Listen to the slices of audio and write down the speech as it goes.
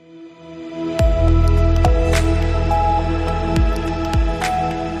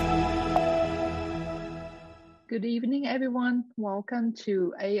Good evening, everyone. Welcome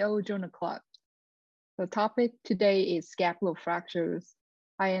to AO Journal Club. The topic today is scapular fractures.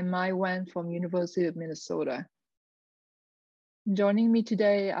 I am Mai Wen from University of Minnesota. Joining me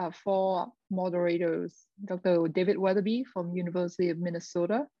today are four moderators: Dr. David Weatherby from University of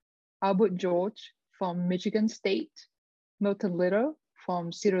Minnesota, Albert George from Michigan State, Milton Little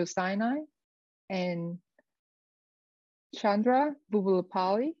from Cedars-Sinai, and Chandra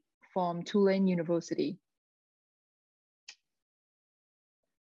Buvulapalli from Tulane University.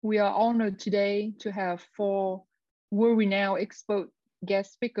 We are honored today to have four world-renowned expert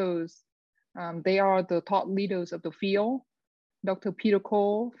guest speakers. They are the thought leaders of the field: Dr. Peter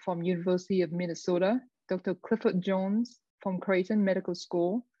Cole from University of Minnesota, Dr. Clifford Jones from Creighton Medical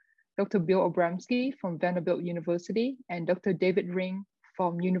School, Dr. Bill Abramsky from Vanderbilt University, and Dr. David Ring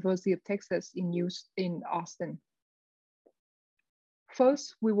from University of Texas in Austin.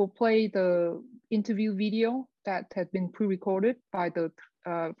 First, we will play the interview video that had been pre-recorded by the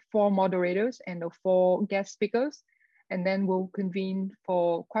four moderators and the four guest speakers, and then we'll convene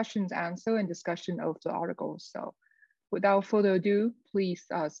for questions, answer, and discussion of the articles. So without further ado, please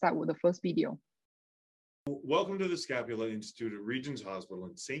start with the first video. Welcome to the Scapula Institute at Regions Hospital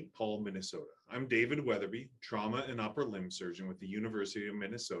in St. Paul, Minnesota. I'm David Weatherby, trauma and upper limb surgeon with the University of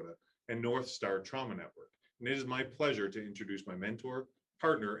Minnesota and North Star Trauma Network. And it is my pleasure to introduce my mentor,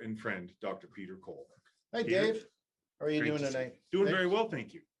 partner, and friend, Dr. Peter Cole. Hi, Peter, Dave. How are you doing tonight? Doing very well,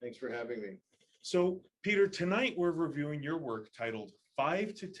 thank you. Thanks for having me. So, Peter, tonight we're reviewing your work titled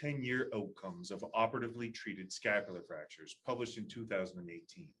 5 to 10 Year Outcomes of Operatively Treated Scapular Fractures, published in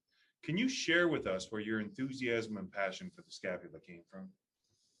 2018. Can you share with us where your enthusiasm and passion for the scapula came from?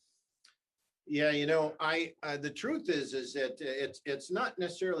 Yeah, the truth is that it's not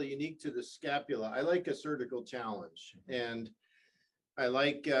necessarily unique to the scapula. I like a surgical challenge, and I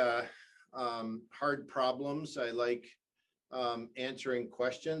like hard problems. I like answering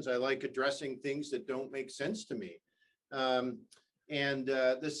questions. I like addressing things that don't make sense to me.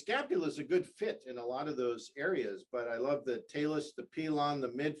 The scapula is a good fit in a lot of those areas, but I love the talus, the pilon, the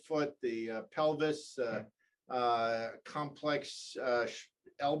midfoot, the pelvis, complex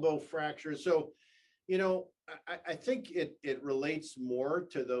elbow fractures. So, I think it relates more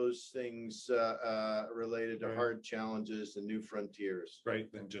to those things related to hard challenges and new frontiers. Right,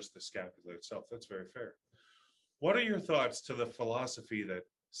 than just the scapula itself. That's very fair. What are your thoughts to the philosophy that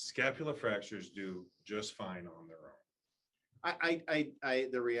scapular fractures do just fine on their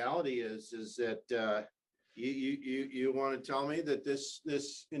own? The reality is that you want to tell me that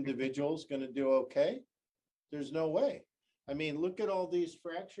this individual is going to do okay? There's no way. I mean, look at all these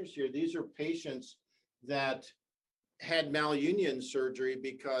fractures here. These are patients that had malunion surgery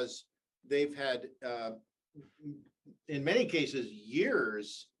because they've had, in many cases,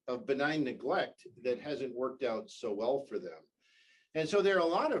 years of benign neglect that hasn't worked out so well for them. And so there are a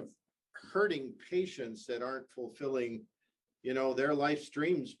lot of hurting patients that aren't fulfilling, their life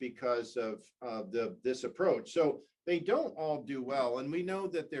streams because of this approach. So they don't all do well. And we know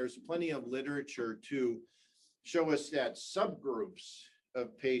that there's plenty of literature to show us that subgroups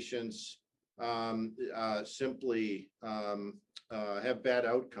of patients simply have bad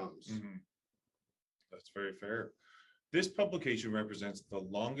outcomes. Mm-hmm. That's very fair. This publication represents the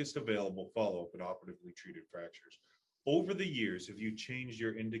longest available follow-up in operatively treated fractures. Over the years, have you changed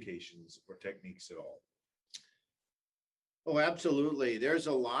your indications or techniques at all? Oh, absolutely. There's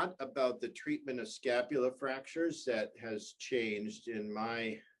a lot about the treatment of scapular fractures that has changed in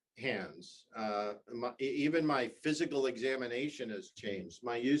my hands. Even my physical examination has changed.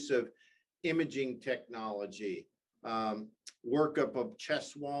 My use of imaging technology, workup of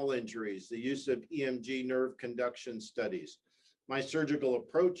chest wall injuries, the use of EMG nerve conduction studies. My surgical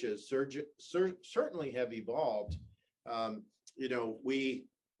approaches certainly have evolved. We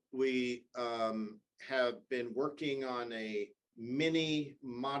have been working on a mini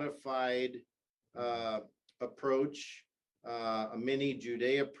modified approach, a mini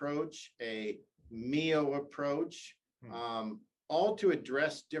Judet approach, a Mio approach, all to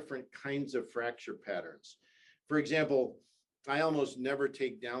address different kinds of fracture patterns. For example, I almost never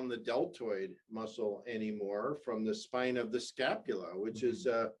take down the deltoid muscle anymore from the spine of the scapula, which is,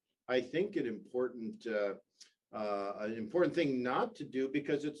 I think, an important thing not to do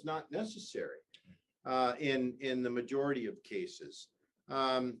because it's not necessary in the majority of cases.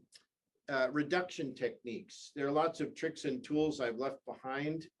 Reduction techniques. There are lots of tricks and tools I've left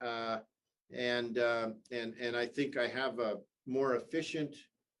behind, and I think I have a more efficient,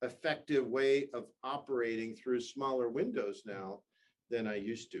 effective way of operating through smaller windows now than I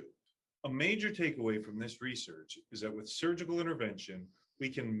used to. A major takeaway from this research is that with surgical intervention, we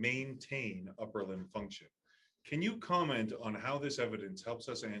can maintain upper limb function. Can you comment on how this evidence helps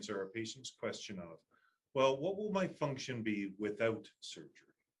us answer our patient's question of, well, what will my function be without surgery?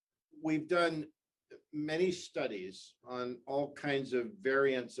 We've done many studies on all kinds of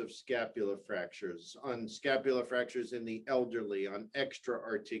variants of scapular fractures, on scapular fractures in the elderly, on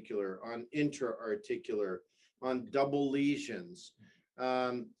extra-articular, on intra-articular, on double lesions.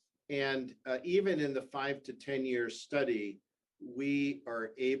 Even in the 5 to 10 year study, we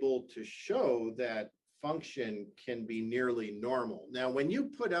are able to show that function can be nearly normal. Now, when you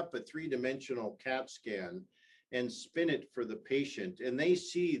put up a 3-dimensional CAT scan and spin it for the patient, and they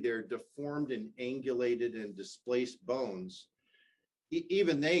see their deformed and angulated and displaced bones,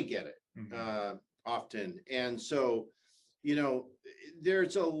 even they get it often. And so, you know,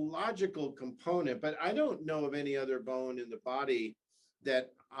 there's a logical component, but I don't know of any other bone in the body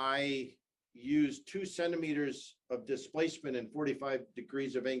that I use 2 centimeters of displacement and 45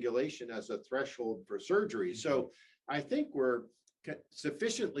 degrees of angulation as a threshold for surgery. So I think we're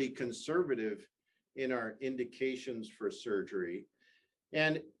sufficiently conservative in our indications for surgery.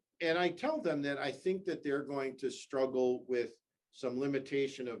 And I tell them that I think that they're going to struggle with some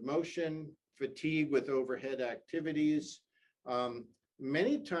limitation of motion, fatigue with overhead activities,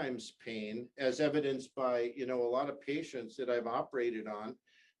 many times pain, as evidenced by, you know, a lot of patients that I've operated on,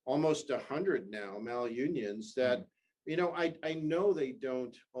 almost 100 now, malunions that, you know, I know they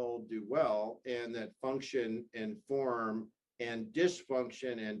don't all do well, and that function and form and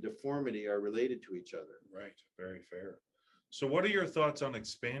dysfunction and deformity are related to each other. Right, very fair. So what are your thoughts on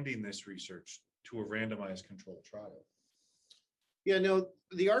expanding this research to a randomized controlled trial? Yeah, no,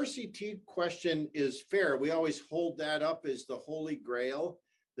 the RCT question is fair. We always hold that up as the holy grail,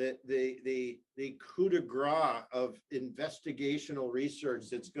 the coup de grace of investigational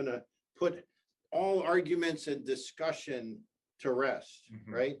research that's going to put all arguments and discussion to rest,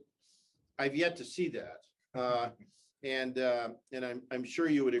 right? I've yet to see that. And I'm sure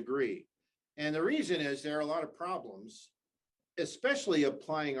you would agree. And the reason is there are a lot of problems, especially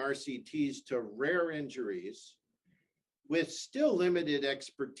applying RCTs to rare injuries with still limited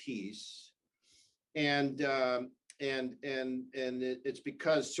expertise. And it's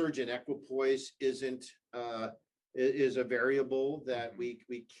because surgeon equipoise is a variable that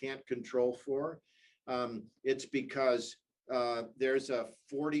we can't control for. It's because there's a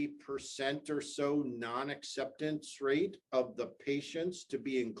 40% or so non-acceptance rate of the patients to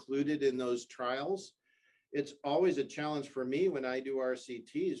be included in those trials. It's always a challenge for me when I do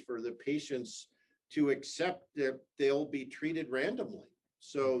RCTs for the patients to accept that they'll be treated randomly.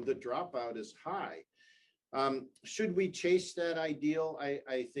 So the dropout is high. Should we chase that ideal?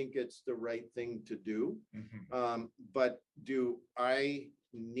 I think it's the right thing to do. But do I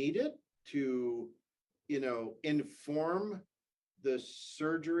need it to, you know, inform the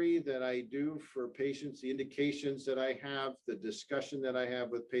surgery that I do for patients, the indications that I have, the discussion that I have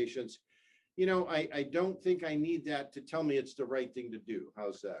with patients? You know, I don't think I need that to tell me it's the right thing to do.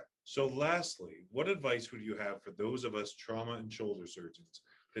 How's that? So lastly, what advice would you have for those of us trauma and shoulder surgeons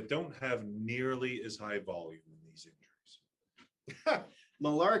that don't have nearly as high volume in these injuries?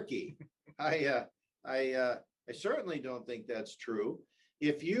 Malarkey. I certainly don't think that's true.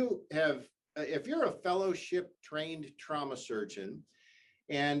 If you're a fellowship trained trauma surgeon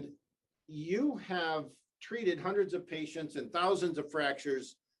and you have treated hundreds of patients and thousands of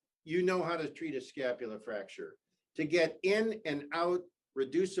fractures, you know how to treat a scapular fracture. To get in and out,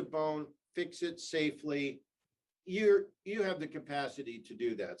 reduce a bone, fix it safely, you have the capacity to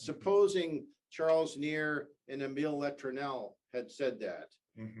do that. Supposing Charles Neer and Emile Letranel had said that,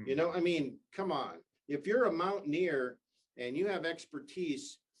 you know, I mean, come on. If you're a mountaineer and you have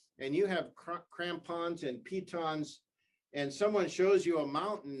expertise and you have crampons and pitons and someone shows you a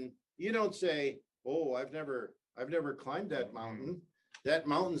mountain, you don't say, oh, I've never climbed that mountain. That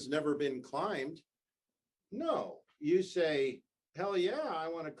mountain's never been climbed. No, you say, hell yeah, I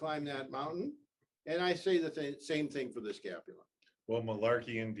want to climb that mountain. And I say the same thing for the scapula. Well,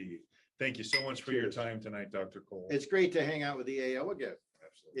 malarkey indeed. Thank you so much for your time tonight, Dr. Cole. It's great to hang out with the AO again.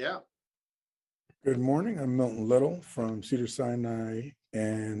 Absolutely. Yeah. Good morning. I'm Milton Little from Cedars-Sinai,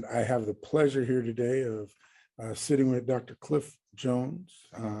 and I have the pleasure here today of sitting with Dr. Cliff Jones,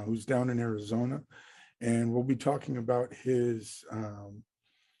 who's down in Arizona, and we'll be talking about his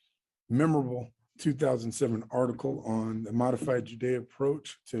memorable 2007 article on the modified Judea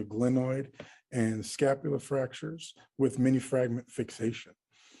approach to glenoid and scapular fractures with mini fragment fixation.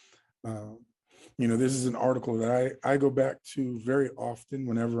 You know, this is an article that I go back to very often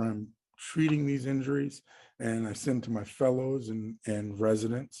whenever I'm treating these injuries, and I send to my fellows and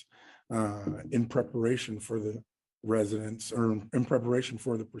residents in preparation for the residents or in preparation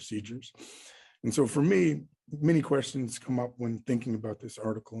for the procedures. And so for me, many questions come up when thinking about this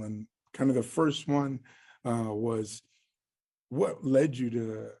article. And kind of the first one was, what led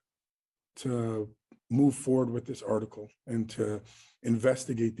you to move forward with this article and to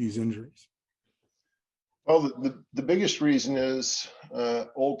investigate these injuries? Well, the biggest reason is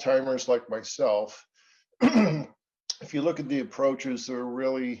old timers like myself. If you look at the approaches, they're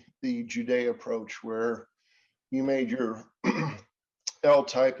really the Judet approach, where you made your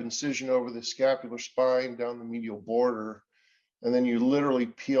L-type incision over the scapular spine down the medial border, and then you literally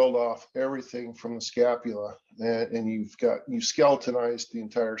peeled off everything from the scapula, and you skeletonized the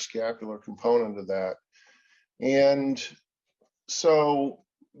entire scapular component of that. And so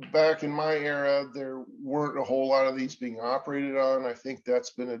back in my era, there weren't a whole lot of these being operated on. I think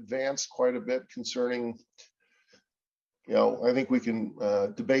that's been advanced quite a bit concerning, I think we can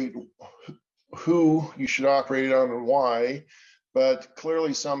debate who you should operate it on and why, but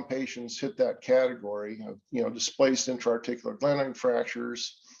clearly some patients hit that category of, displaced intra-articular glenoid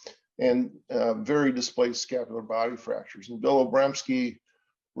fractures and very displaced scapular body fractures. And Bill Obremski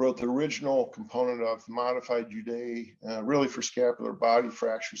wrote the original component of modified Judet really for scapular body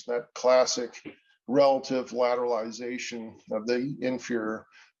fractures, that classic relative lateralization of the inferior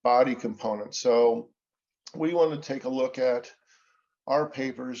body component. So we want to take a look at our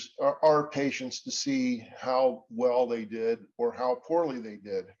patients to see how well they did or how poorly they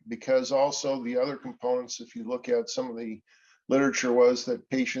did, because also the other components, if you look at some of the literature, was that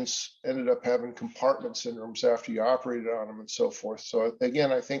patients ended up having compartment syndromes after you operated on them and so forth. So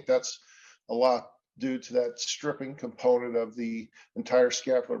again, I think that's a lot due to that stripping component of the entire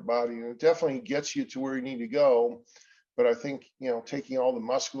scapular body, and it definitely gets you to where you need to go. But I think, taking all the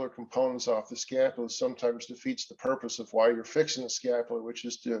muscular components off the scapula sometimes defeats the purpose of why you're fixing the scapula, which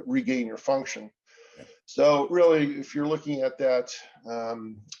is to regain your function. Yeah. So really, if you're looking at that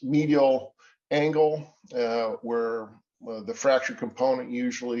medial angle where the fracture component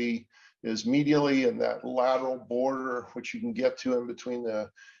usually is medially, and that lateral border, which you can get to in between the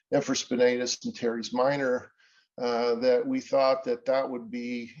infraspinatus and teres minor, that we thought that would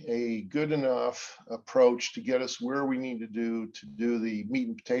be a good enough approach to get us where we need to do the meat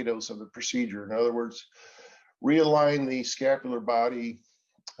and potatoes of the procedure. In other words, realign the scapular body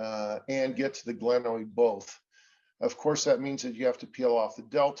and get to the glenoid both. Of course, that means that you have to peel off the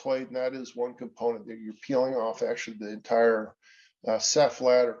deltoid, and that is one component that you're peeling off, actually the entire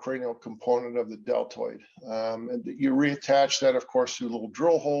cephalad or cranial component of the deltoid. And you reattach that, of course, through little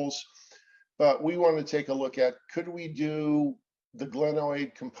drill holes. But we want to take a look at, could we do the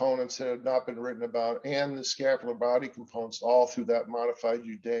glenoid components that have not been written about and the scapular body components all through that modified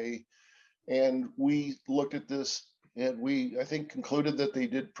Judet? And we looked at this, and I think, concluded that they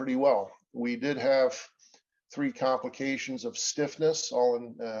did pretty well. We did have 3 complications of stiffness, all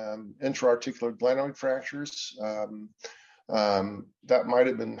in intra-articular glenoid fractures. That might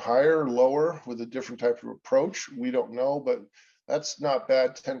have been higher or lower with a different type of approach. We don't know, but that's not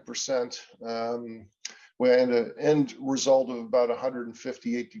bad, 10%. We had an end result of about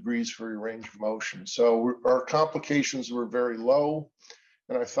 158 degrees for your range of motion. So our complications were very low,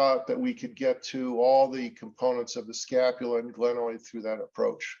 and I thought that we could get to all the components of the scapula and glenoid through that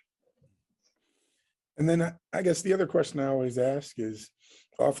approach. And then I guess the other question I always ask is,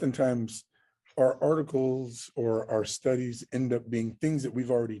 oftentimes our articles or our studies end up being things that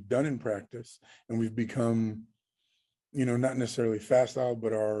we've already done in practice, and we've become, not necessarily facile,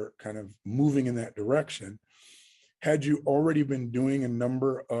 but are kind of moving in that direction. Had you already been doing a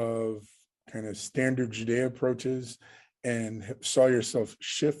number of kind of standard Judet approaches and saw yourself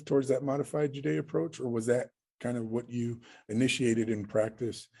shift towards that modified Judet approach, or was that kind of what you initiated in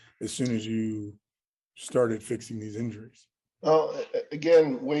practice as soon as you started fixing these injuries? Well,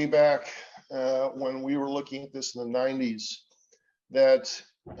 again, way back when we were looking at this in the 90s, that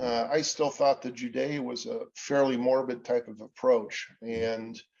I still thought the Judet was a fairly morbid type of approach.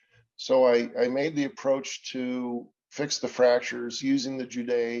 And so I made the approach to fix the fractures using the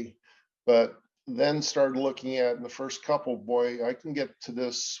Judet, but then started looking at, in the first couple, boy, I can get to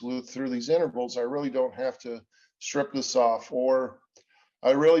this through these intervals. I really don't have to strip this off, or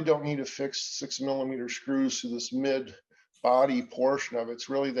I really don't need to fix 6mm screws to this mid body portion of it. It's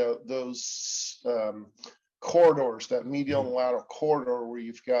really those corridors, that medial and lateral corridor, where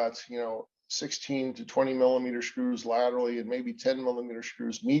you've got 16 to 20mm screws laterally and maybe 10mm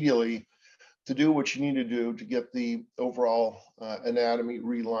screws medially to do what you need to do to get the overall anatomy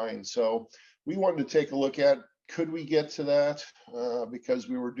relined. So we wanted to take a look at, could we get to that, because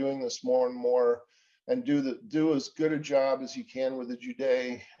we were doing this more and more, and do as good a job as you can with the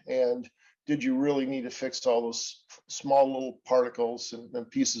Judet. And did you really need to fix all those small little particles and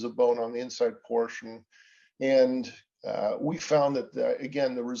pieces of bone on the inside portion? And we found that,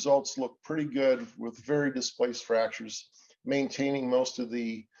 again, the results look pretty good with very displaced fractures, maintaining most of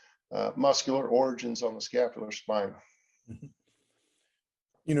the muscular origins on the scapular spine.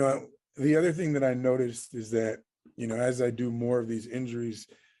 You know, the other thing that I noticed is that, you know, as I do more of these injuries,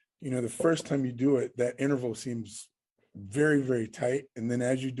 you know, the first time you do it, that interval seems very, very tight. And then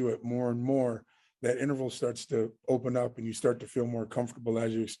as you do it more and more, that interval starts to open up and you start to feel more comfortable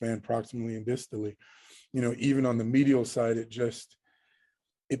as you expand proximally and distally. You know, even on the medial side,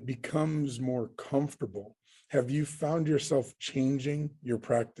 it becomes more comfortable. Have you found yourself changing your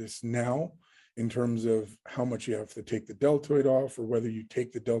practice now in terms of how much you have to take the deltoid off, or whether you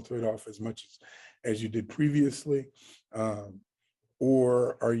take the deltoid off as much as you did previously?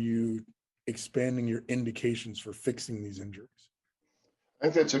 Or are you expanding your indications for fixing these injuries? I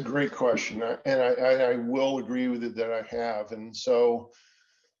think that's a great question. And I will agree with it that I have. And so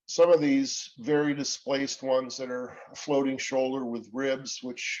some of these very displaced ones that are floating shoulder with ribs,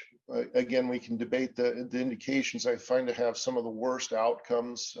 which again, we can debate the indications, I find to have some of the worst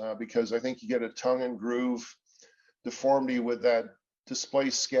outcomes because I think you get a tongue and groove deformity with that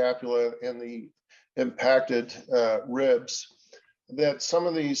displaced scapula and the impacted ribs. That some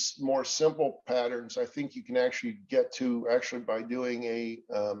of these more simple patterns, I think you can actually get to by doing a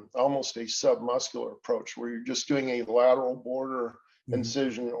almost a submuscular approach, where you're just doing a lateral border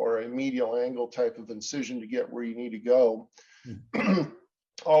incision or a medial angle type of incision to get where you need to go.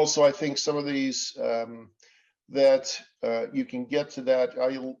 Also, I think some of these that you can get to that,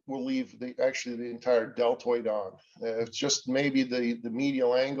 I will leave the entire deltoid on. It's just maybe the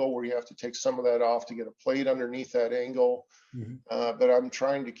medial angle where you have to take some of that off to get a plate underneath that angle. But I'm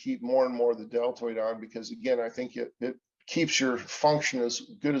trying to keep more and more of the deltoid on, because again, I think it keeps your function as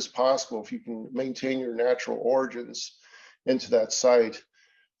good as possible if you can maintain your natural origins into that site.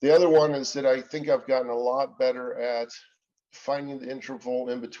 The other one is that I think I've gotten a lot better at finding the interval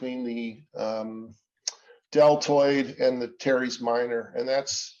in between the deltoid and the teres minor. And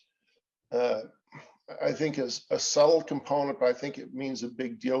that's, I think, is a subtle component, but I think it means a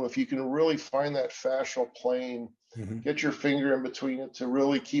big deal. If you can really find that fascial plane, get your finger in between it to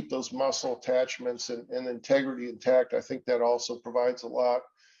really keep those muscle attachments and integrity intact, I think that also provides a lot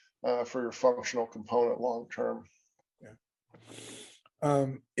for your functional component long term. Yeah.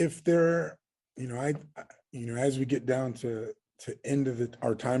 If there, as we get down to end of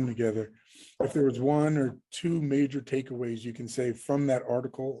our time together, if there was one or two major takeaways you can say from that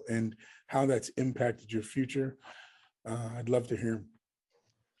article and how that's impacted your future, I'd love to hear them.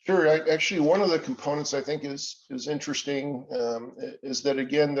 Sure. Actually, one of the components I think is interesting is that,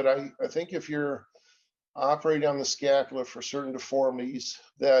 again, that I think if you're operating on the scapula for certain deformities,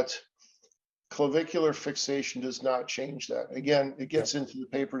 that clavicular fixation does not change that. Again, it gets into the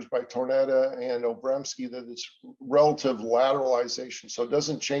papers by Tornetta and Obremski that it's relative lateralization. So it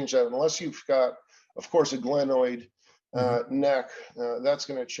doesn't change that unless you've got, of course, a glenoid neck. That's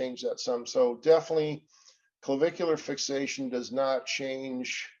going to change that some. So definitely clavicular fixation does not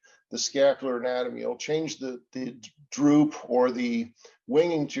change the scapular anatomy. It'll change the droop or the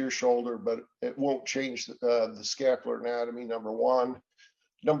winging to your shoulder, but it won't change the scapular anatomy, number one.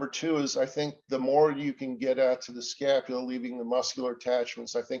 Number two is, I think the more you can get at to the scapula, leaving the muscular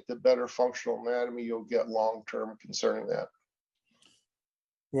attachments, I think the better functional anatomy you'll get long-term concerning that.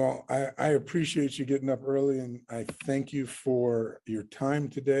 Well, I appreciate you getting up early, and I thank you for your time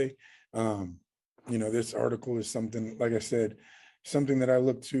today. This article is something, like I said, something that I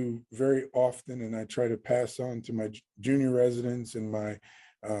look to very often, and I try to pass on to my junior residents and my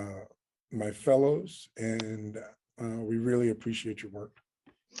fellows, and we really appreciate your work.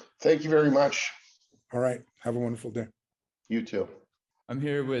 Thank you very much. All right. Have a wonderful day. You too. I'm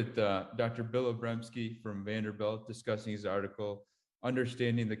here with Dr. Bill Obremski from Vanderbilt discussing his article,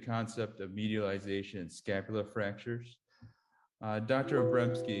 Understanding the Concept of Medialization in Scapular Fractures. Dr.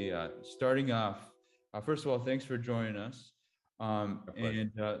 Obremski, starting off, first of all, thanks for joining us.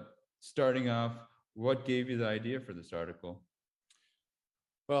 And starting off, what gave you the idea for this article?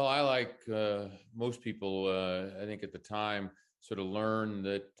 Well, I, like most people, I think at the time, sort of learned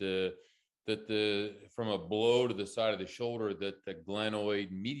that from a blow to the side of the shoulder that the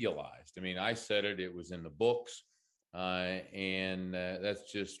glenoid medialized. I mean, I said it was in the books, and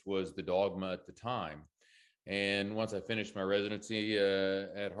that's just was the dogma at the time. And once I finished my residency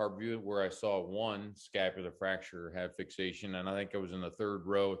at Harborview, where I saw one scapular fracture have fixation, and I think I was in the third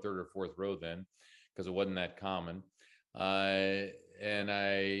or fourth row then, because it wasn't that common. And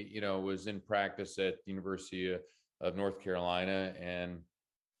I, was in practice at the University of North Carolina, and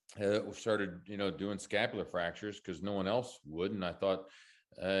started, doing scapular fractures because no one else would. And I thought,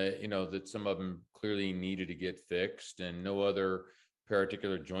 that some of them clearly needed to get fixed, and no other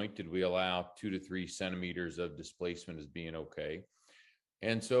particular joint did we allow 2 to 3 centimeters of displacement as being okay.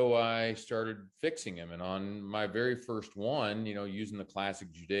 And so I started fixing them. And on my very first one, using the classic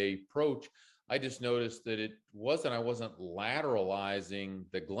Judet approach, I just noticed that I wasn't lateralizing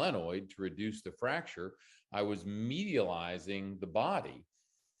the glenoid to reduce the fracture. I was medializing the body.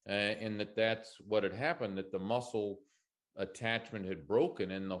 And that's what had happened, that the muscle attachment had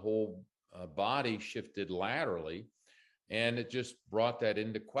broken and the whole body shifted laterally. And it just brought that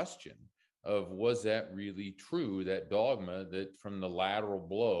into question of, was that really true, that dogma that from the lateral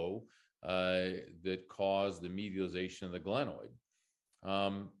blow that caused the medialization of the glenoid?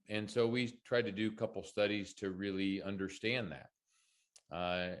 And so we tried to do a couple studies to really understand that.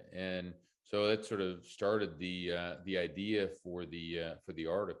 And so that sort of started the idea for the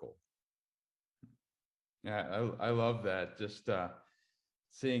article. Yeah, I love that. Just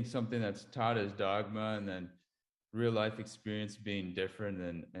seeing something that's taught as dogma and then real life experience being different,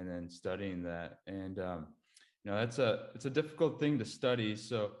 and then studying that. And it's a difficult thing to study.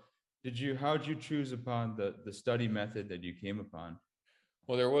 So how'd you choose upon the study method that you came upon?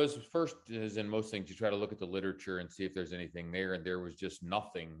 Well, there was, first, as in most things, you try to look at the literature and see if there's anything there, and there was just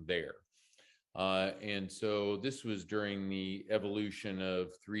nothing there. And so this was during the evolution of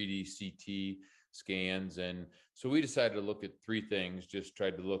 3D CT scans. And so we decided to look at 3 things, just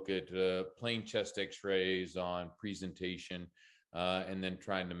tried to look at plain chest x-rays on presentation, and then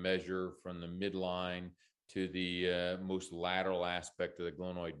trying to measure from the midline to the most lateral aspect of the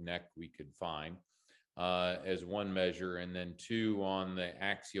glenoid neck we could find as one measure, and then 2 on the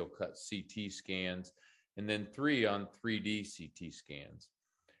axial cut CT scans, and then 3 on 3D CT scans.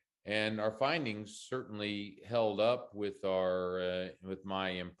 And our findings certainly held up with with my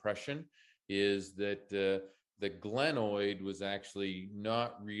impression is that the glenoid was actually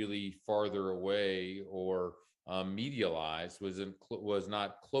not really farther away or medialized, was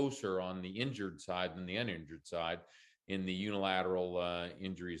not closer on the injured side than the uninjured side in the unilateral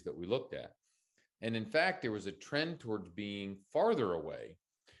injuries that we looked at. And in fact, there was a trend towards being farther away,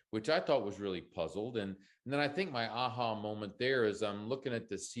 which I thought was really puzzled. And then I think my aha moment there is I'm looking at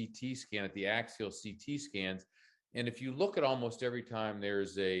the CT scan, at the axial CT scans. And if you look at almost every time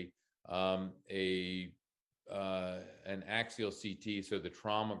there's an axial CT, so the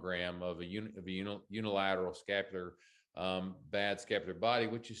traumagram of a unilateral scapular, bad scapular body,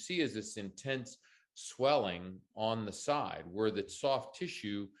 what you see is this intense swelling on the side where the soft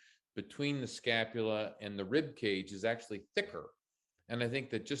tissue between the scapula and the rib cage is actually thicker. And I think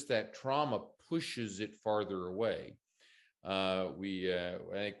that just that trauma pushes it farther away. I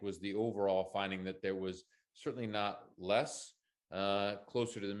think was the overall finding that there was certainly not less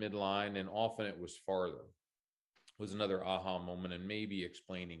closer to the midline, and often it was farther. Was another aha moment, and maybe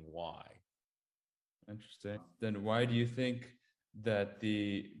explaining why. Interesting. Then why do you think that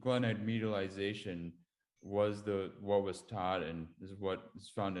the glenoid medialization was what was taught and is what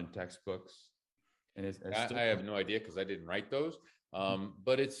is found in textbooks? And I have no idea because I didn't write those.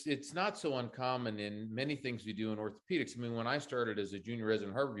 But it's not so uncommon in many things we do in orthopedics. I mean, when I started as a junior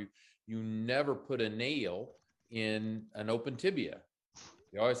resident at Harborview, you never put a nail in an open tibia.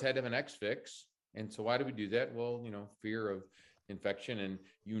 You always had to have an X-fix. And so why do we do that? Well, fear of infection. And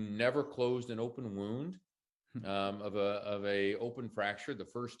you never closed an open wound of a open fracture the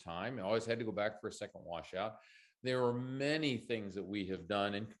first time. You always had to go back for a second washout. There are many things that we have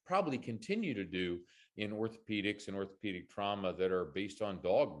done and probably continue to do in orthopedics and orthopedic trauma that are based on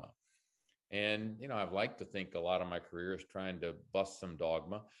dogma. And, I've liked to think a lot of my career is trying to bust some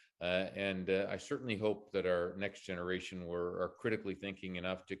dogma. And I certainly hope that our next generation are critically thinking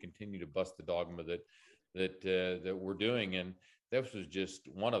enough to continue to bust the dogma that we're doing. And this was just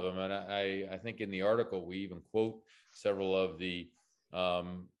one of them. And I think in the article, we even quote several of the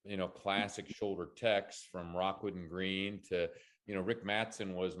classic shoulder texts from Rockwood and Green to, Rick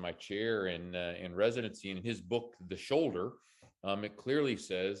Mattson was my chair in residency. In his book, The Shoulder, it clearly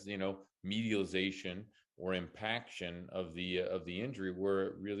says, medialization or impaction of the injury where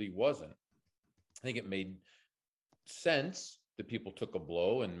it really wasn't. I think it made sense that people took a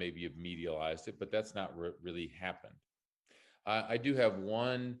blow and maybe have medialized it, but that's not really happened. I do have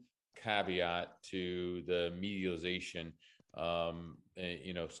one caveat to the medialization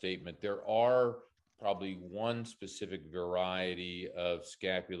statement. There are probably one specific variety of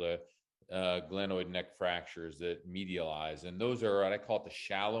scapula glenoid neck fractures that medialize, and those are what I call it the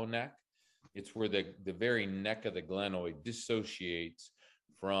shallow neck. It's where the very neck of the glenoid dissociates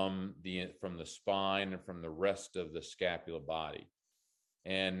from the spine and from the rest of the scapular body.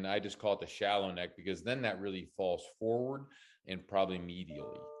 And I just call it the shallow neck because then that really falls forward and probably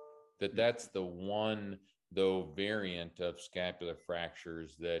medially. That's the one, though, variant of scapular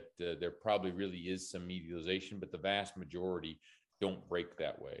fractures that there probably really is some medialization, but the vast majority don't break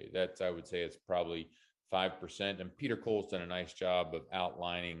that way. That's, I would say, it's probably 5%. And Peter Cole's done a nice job of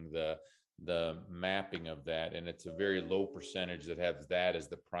outlining the mapping of that, and it's a very low percentage that has that as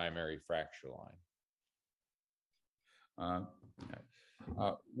the primary fracture line.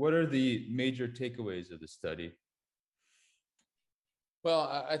 What are the major takeaways of the study?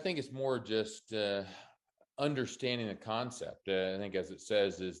 Well, I think it's more just understanding the concept. I think, as it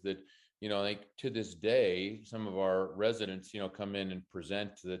says, is that, I think to this day, some of our residents, come in and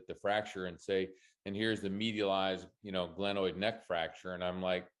present the fracture and say, and here's the medialized, glenoid neck fracture. And I'm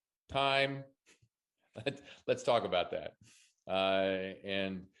like, time, let's talk about that.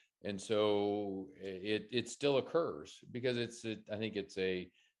 And so it still occurs because I think it's a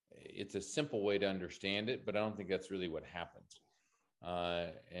simple way to understand it, but I don't think that's really what happens.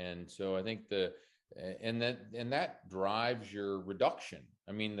 And so I think that drives your reduction.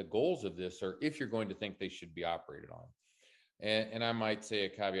 I mean, the goals of this are if you're going to think they should be operated on. And I might say a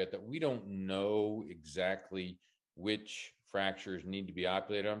caveat that we don't know exactly which fractures need to be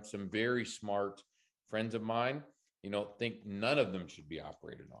operated on. Some very smart friends of mine, think none of them should be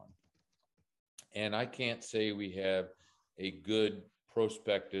operated on. And I can't say we have a good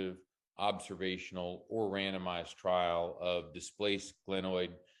prospective, observational, or randomized trial of displaced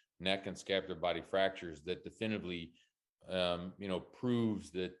glenoid neck and scapular body fractures that definitively,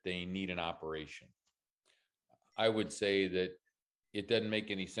 proves that they need an operation. I would say that it doesn't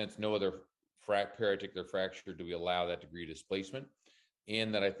make any sense. No other periarticular fracture do we allow that degree of displacement,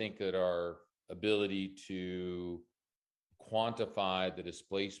 and that I think that our ability to quantify the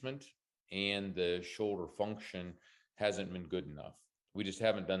displacement and the shoulder function hasn't been good enough. We just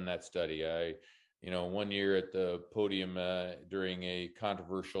haven't done that study. One year at the podium during a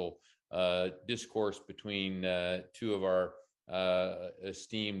controversial discourse between two of our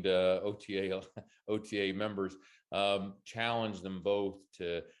esteemed OTA members, challenged them both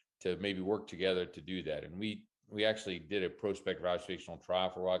to maybe work together to do that. And we actually did a prospective observational trial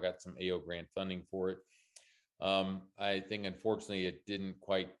for a while, got some AO grant funding for it. I think, unfortunately, it didn't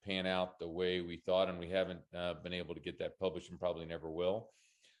quite pan out the way we thought, and we haven't been able to get that published and probably never will.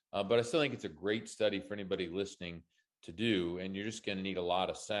 But I still think it's a great study for anybody listening to do, and you're just going to need a lot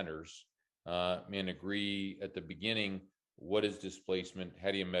of centers and agree at the beginning, what is displacement,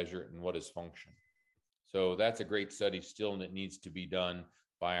 how do you measure it, and what is function? So that's a great study still, and it needs to be done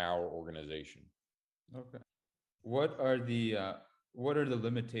by our organization. Okay. What are the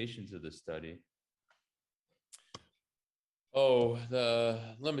limitations of the study? Oh, the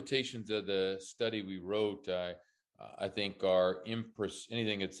limitations of the study we wrote, I think, are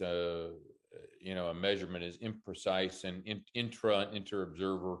anything that's a measurement is imprecise, and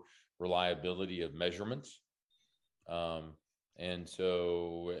inter-observer reliability of measurements. And it's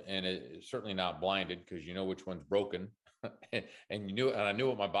certainly not blinded because you know which one's broken, and I knew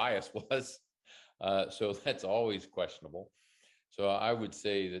what my bias was. So that's always questionable. So I would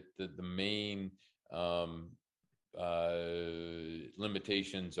say that the main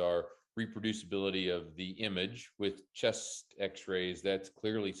limitations are reproducibility of the image. With chest x-rays, that's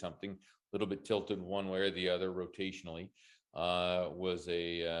clearly something a little bit tilted one way or the other rotationally, was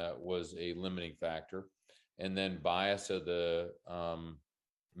a limiting factor. And then bias of the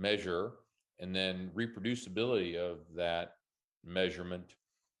measure, and then reproducibility of that measurement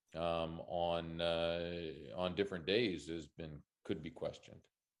on different days could be questioned.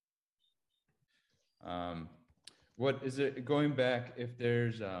 What is it, going back, if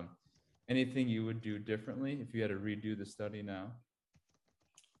there's anything you would do differently if you had to redo the study now?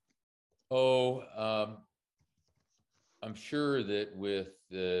 I'm sure that with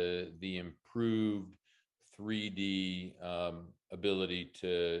the improved 3D ability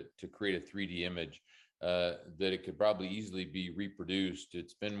to create a 3D image, that it could probably easily be reproduced.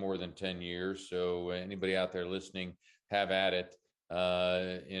 It's been more than 10 years, so anybody out there listening, have at it,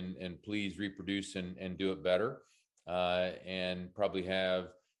 and please reproduce and do it better, and probably have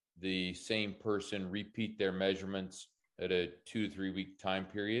the same person repeat their measurements at a 2 to 3 week time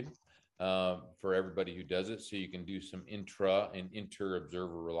period for everybody who does it, so you can do some intra and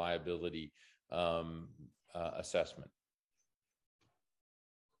inter-observer reliability assessment.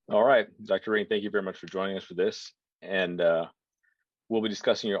 All right, Dr. Ring, thank you very much for joining us for this. And we'll be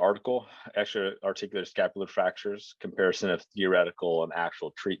discussing your article, Extra-Articular Scapular Fractures, Comparison of Theoretical and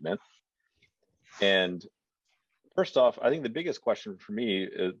Actual Treatment. And first off, I think the biggest question for me,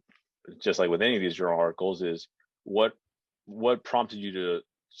 just like with any of these journal articles, is what what prompted you to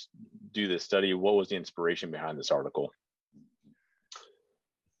do this study? What was the inspiration behind this article?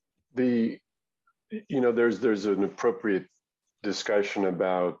 There's an appropriate discussion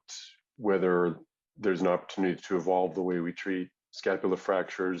about whether there's an opportunity to evolve the way we treat scapular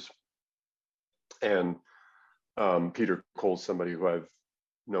fractures. And Peter Cole's somebody who I've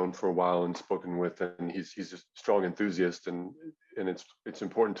known for a while and spoken with, and he's a strong enthusiast, and it's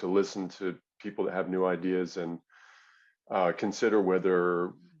important to listen to people that have new ideas and consider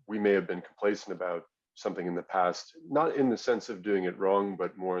whether we may have been complacent about something in the past, not in the sense of doing it wrong,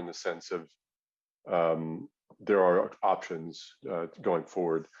 but more in the sense of there are options going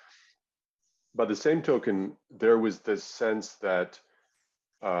forward. By the same token, there was this sense that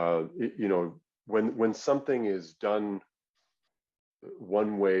when something is done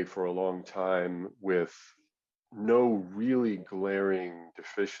one way for a long time with no really glaring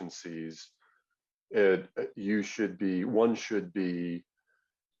deficiencies, one should be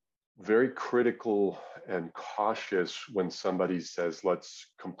very critical and cautious when somebody says, let's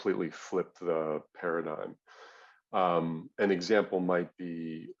completely flip the paradigm. An example might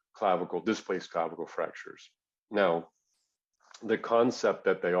be displaced clavicle fractures. Now, the concept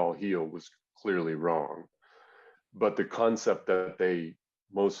that they all heal was clearly wrong, but the concept that they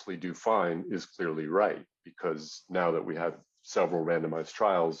mostly do fine is clearly right, because now that we have several randomized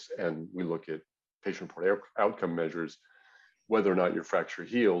trials and we look at patient-reported outcome measures, whether or not your fracture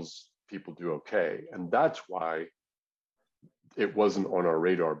heals, people do okay. And that's why it wasn't on our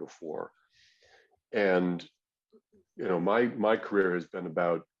radar before. And my career has been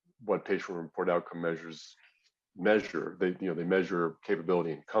about what patient-reported outcome measures measure. They measure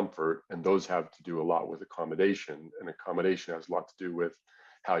capability and comfort, and those have to do a lot with accommodation, and accommodation has a lot to do with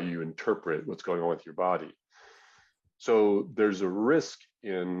how you interpret what's going on with your body. So there's a risk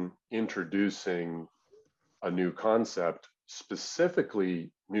in introducing a new concept,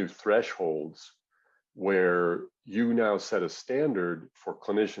 specifically new thresholds, where you now set a standard for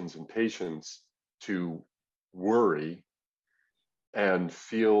clinicians and patients to worry and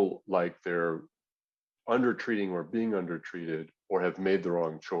feel like they're undertreating or being undertreated, or have made the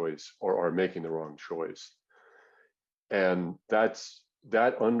wrong choice or are making the wrong choice. And that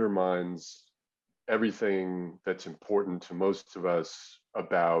undermines everything that's important to most of us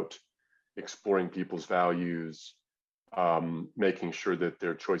about exploring people's values, making sure that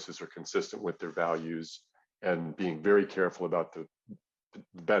their choices are consistent with their values, and being very careful about the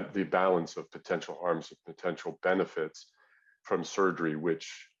balance of potential harms and potential benefits from surgery,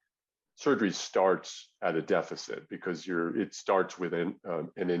 which surgery starts at a deficit because it starts with an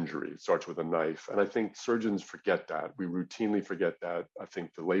injury, it starts with a knife. And I think surgeons forget that. We routinely forget that. I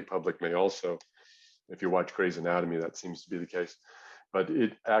think the lay public may also. If you watch Grey's Anatomy, that seems to be the case. But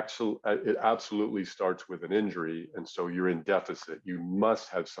it absolutely starts with an injury. And so you're in deficit. You must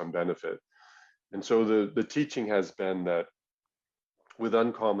have some benefit. And so the teaching has been that, with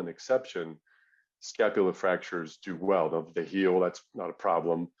uncommon exception, scapular fractures do well. Now, they heal, that's not a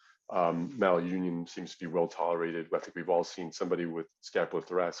problem. Malunion seems to be well tolerated. I think we've all seen somebody with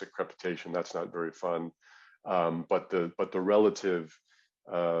scapulothoracic crepitation. That's not very fun. But the relative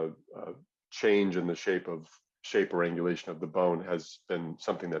change in the shape or angulation of the bone has been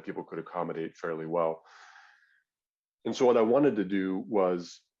something that people could accommodate fairly well. And so what I wanted to do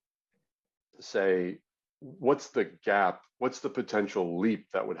was say, what's the gap? What's the potential leap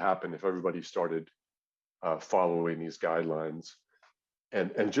that would happen if everybody started following these guidelines?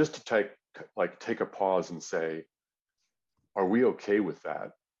 And just to take a pause and say, are we okay with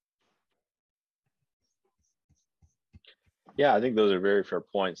that? Yeah, I think those are very fair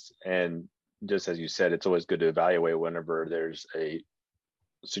points. And just as you said, it's always good to evaluate whenever there's a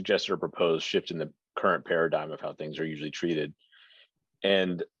suggested or proposed shift in the current paradigm of how things are usually treated.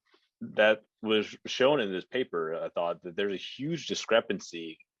 And that was shown in this paper. I thought that there's a huge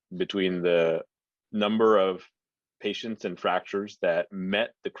discrepancy between the number of patients and fractures that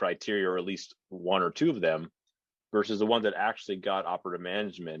met the criteria, or at least one or two of them, versus the ones that actually got operative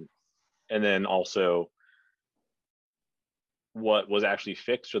management, and then also what was actually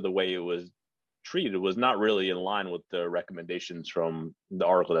fixed or the way it was treated was not really in line with the recommendations from the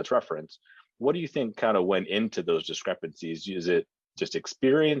article that's referenced. What do you think kind of went into those discrepancies? Is it just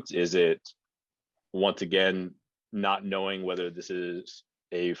experience? Is it, once again, not knowing whether this is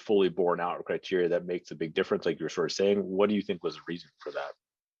a fully borne out criteria that makes a big difference, like you're sort of saying? What do you think was the reason for that?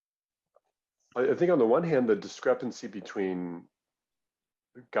 I think on the one hand, the discrepancy between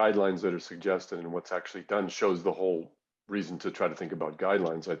guidelines that are suggested and what's actually done shows the whole reason to try to think about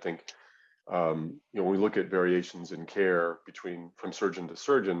guidelines. I think when we look at variations in care from surgeon to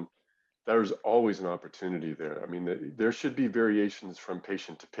surgeon, there's always an opportunity there. I mean, there should be variations from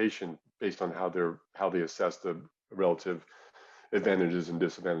patient to patient based on how they assess the relative advantages and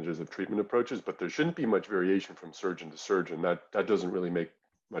disadvantages of treatment approaches, but there shouldn't be much variation from surgeon to surgeon. That doesn't really make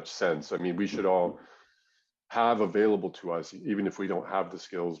much sense. I mean, we should all have available to us, even if we don't have the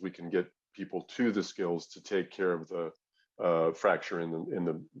skills, we can get people to the skills to take care of the fracture in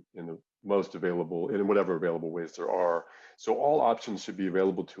the most available, in whatever available ways there are. So all options should be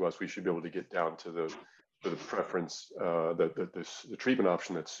available to us. We should be able to get down to the preference, the treatment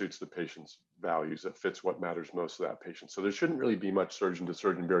option that suits the patient's values, that fits what matters most to that patient. So there shouldn't really be much surgeon to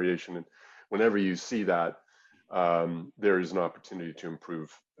surgeon variation. And whenever you see that, there is an opportunity to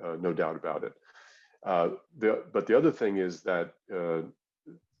improve, no doubt about it. But the other thing is that,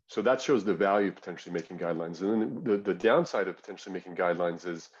 so that shows the value of potentially making guidelines. And then the downside of potentially making guidelines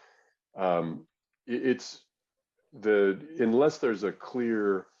is unless there's a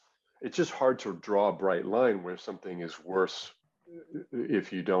clear, it's just hard to draw a bright line where something is worse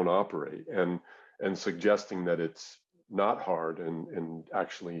if you don't operate, and suggesting that it's not hard and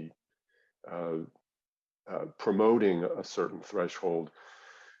actually promoting a certain threshold,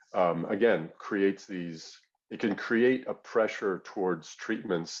 again, creates it can create a pressure towards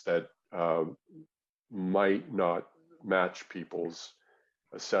treatments that might not match people's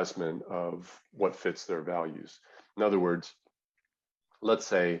assessment of what fits their values. In other words, let's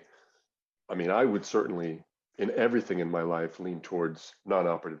say, I mean, I would certainly, in everything in my life, lean towards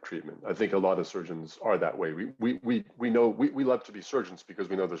non-operative treatment. I think a lot of surgeons are that way. We know we love to be surgeons because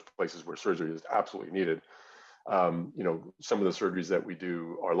we know there's places where surgery is absolutely needed. You know, some of the surgeries that we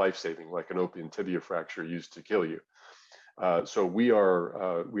do are life-saving, like an open tibia fracture used to kill you. So we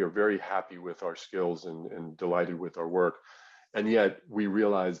are very happy with our skills and delighted with our work, and yet we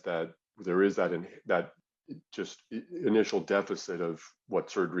realize that there is that just initial deficit of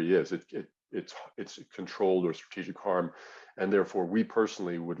what surgery is. It's controlled or strategic harm, and therefore we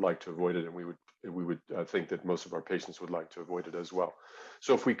personally would like to avoid it, and we would think that most of our patients would like to avoid it as well.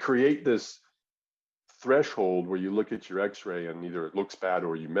 So if we create this threshold where you look at your x-ray and either it looks bad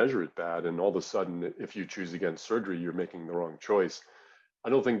or you measure it bad, and all of a sudden if you choose against surgery you're making the wrong choice, I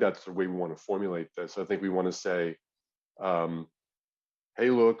don't think that's the way we want to formulate this. I think we want to say, hey,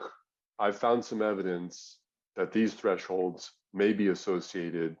 look, I've found some evidence that these thresholds may be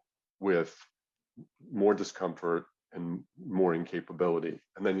associated with more discomfort and more incapability,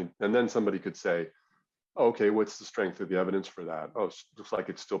 and then somebody could say, okay, what's the strength of the evidence for that? Oh, it looks like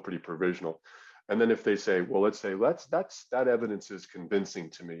it's still pretty provisional. And then if they say, well, let's say that evidence is convincing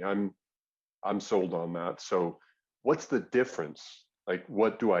to me, I'm sold on that. So what's the difference? Like,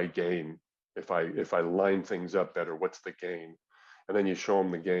 what do I gain if I line things up better? What's the gain? And then you show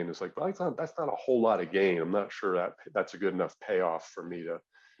them the gain. It's like, well, that's not a whole lot of gain. I'm not sure that's a good enough payoff for me to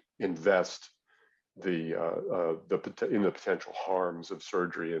invest in the potential harms of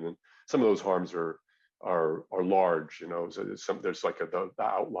surgery. And some of those harms are large. You know, so there's like the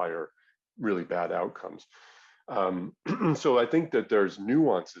outlier really bad outcomes. So I think that there's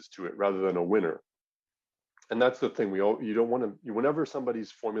nuances to it rather than a winner. And that's the thing. You don't want to, whenever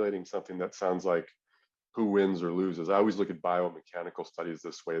somebody's formulating something that sounds like who wins or loses, I always look at biomechanical studies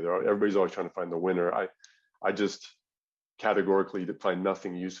this way. Everybody's always trying to find the winner. I just categorically find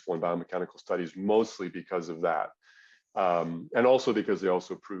nothing useful in biomechanical studies, mostly because of that. And also because they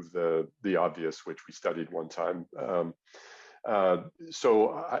also prove the obvious, which we studied one time.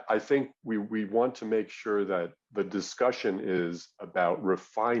 So I think we want to make sure that the discussion is about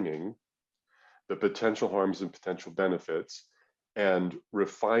refining the potential harms and potential benefits, and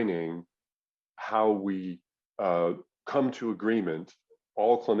refining how we come to agreement,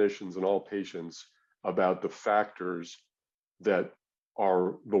 all clinicians and all patients, about the factors that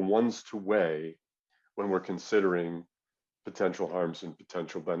are the ones to weigh when we're considering potential harms and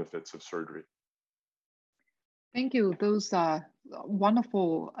potential benefits of surgery. Thank you. Those are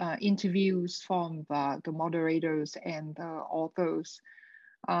wonderful interviews from the moderators and the authors.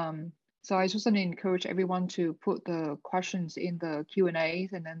 So I just want to encourage everyone to put the questions in the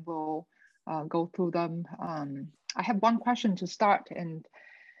Q&As, and then we'll go through them. I have one question to start, and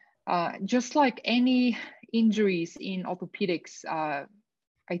just like any injuries in orthopedics, I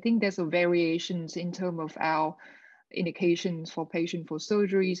think there's a variations in terms of our indications for patient for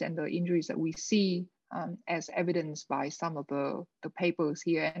surgeries and the injuries that we see, as evidenced by some of the papers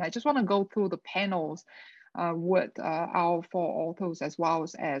here. And I just want to go through the panels with our four authors as well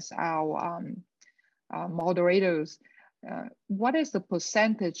as our moderators. What is the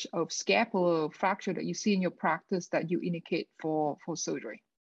percentage of scapular fracture that you see in your practice that you indicate for surgery?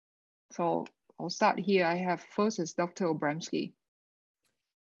 So I'll start here. I have first is Dr. Obremski.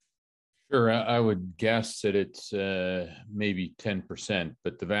 Sure, I would guess that it's maybe 10%,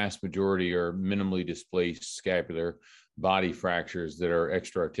 but the vast majority are minimally displaced scapular body fractures that are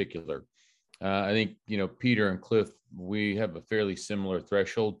extra-articular. I think, Peter and Cliff, we have a fairly similar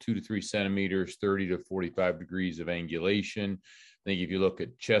threshold, 2 to 3 centimeters, 30 to 45 degrees of angulation. I think if you look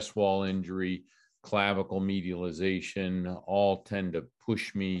at chest wall injury, clavicle medialization, all tend to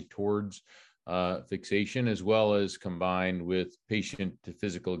push me towards fixation, as well as combined with patient to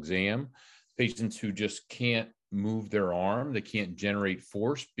physical exam. Patients who just can't move their arm, they can't generate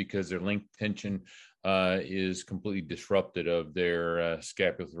force because their length tension is completely disrupted of their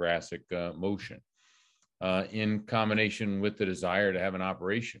scapulothoracic motion. In combination with the desire to have an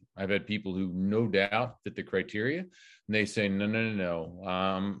operation. I've had people who no doubt fit the criteria, and they say, no,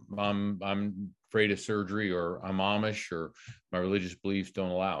 I'm afraid of surgery, or I'm Amish, or my religious beliefs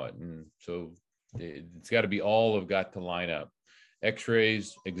don't allow it. And so it's got to be all have got to line up: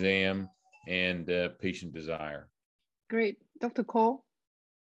 x-rays, exam, and patient desire. Great. Dr. Cole?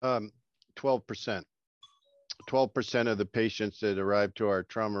 12%. 12% of the patients that arrive to our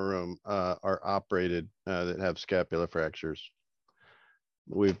trauma room are operated that have scapular fractures.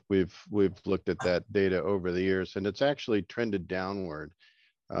 We've looked at that data over the years, and it's actually trended downward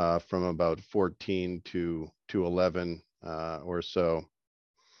from about 14 to 11 or so.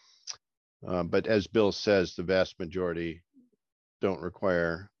 But as Bill says, the vast majority don't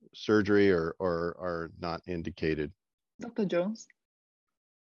require surgery or are not indicated. Dr. Jones?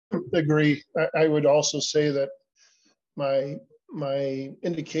 Agree. I would also say that my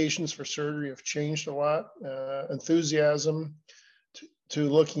indications for surgery have changed a lot. Enthusiasm to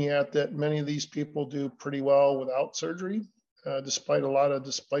looking at that many of these people do pretty well without surgery, despite a lot of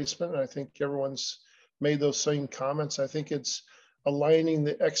displacement. And I think everyone's made those same comments. I think it's aligning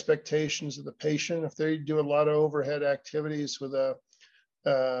the expectations of the patient. If they do a lot of overhead activities with a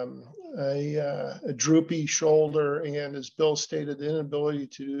droopy shoulder, and as Bill stated, the inability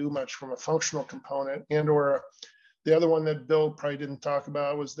to do much from a functional component, and or the other one that Bill probably didn't talk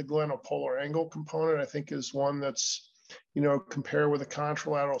about was the glenopolar angle component. I think is one that's, compare with a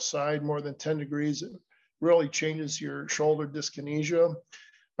contralateral side more than 10 degrees, it really changes your shoulder dyskinesia.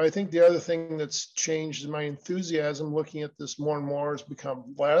 But I think the other thing that's changed is my enthusiasm looking at this more and more has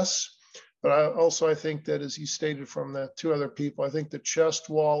become less. But I think that, as you stated from the two other people, I think the chest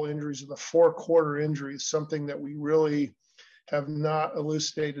wall injuries and the four-quarter injury is something that we really have not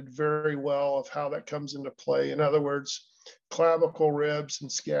elucidated very well of how that comes into play. In other words, clavicle ribs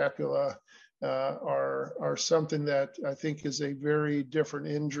and scapula are something that I think is a very different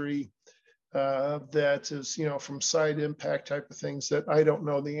injury that is, from side impact type of things that I don't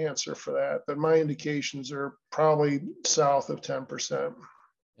know the answer for that. But my indications are probably south of 10%.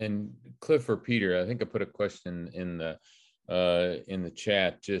 And Cliff or Peter, I think I put a question in the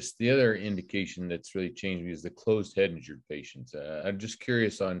chat. Just the other indication that's really changed me is the closed head injured patients. I'm just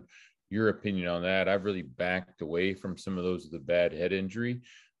curious on your opinion on that. I've really backed away from some of those with the bad head injury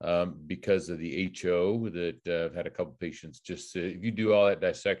because of the HO that I've had a couple patients. Just if you do all that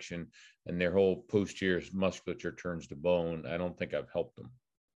dissection and their whole posterior musculature turns to bone, I don't think I've helped them.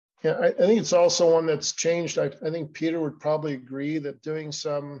 Yeah, I think it's also one that's changed. I think Peter would probably agree that doing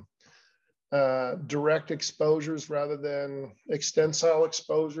some direct exposures rather than extensile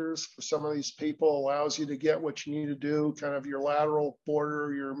exposures for some of these people allows you to get what you need to do, kind of your lateral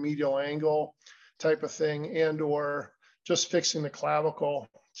border, your medial angle type of thing, and or just fixing the clavicle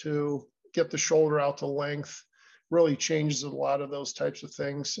to get the shoulder out to length really changes a lot of those types of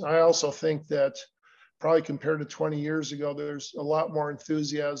things. I also think that probably compared to 20 years ago, there's a lot more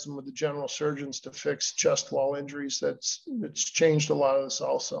enthusiasm with the general surgeons to fix chest wall injuries. It's changed a lot of this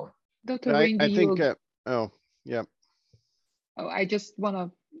also. Dr. Ring, I think, yeah. Oh, I just want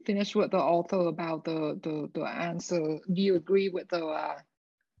to finish with the author about the answer. Do you agree with the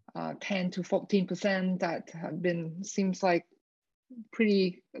 10 to 14% that have been, seems like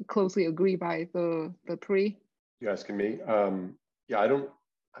pretty closely agreed by the three? You asking me? Yeah,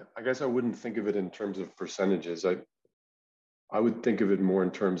 I guess I wouldn't think of it in terms of percentages. I would think of it more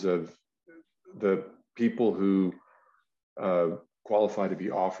in terms of the people who qualify to be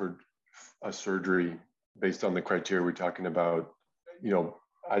offered a surgery based on the criteria we're talking about.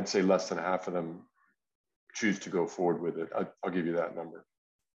 I'd say less than half of them choose to go forward with it. I'll give you that number.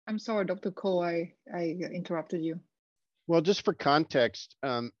 I'm sorry, Dr. Cole, I interrupted you. Well, just for context,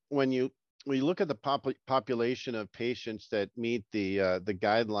 when you look at the population of patients that meet the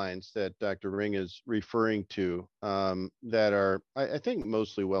guidelines that Dr. Ring is referring to, that are, I think,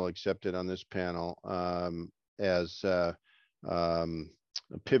 mostly well accepted on this panel as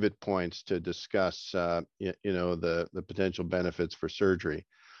pivot points to discuss, the potential benefits for surgery.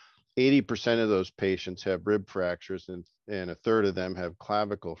 80% of those patients have rib fractures, and a third of them have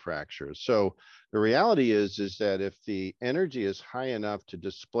clavicle fractures. So the reality is that if the energy is high enough to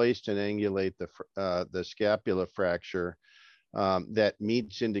displace and angulate the scapula fracture, that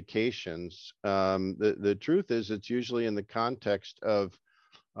meets indications, the truth is it's usually in the context of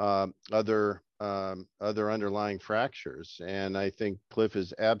other underlying fractures. And I think Cliff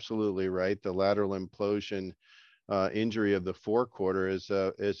is absolutely right. The lateral implosion injury of the forequarter is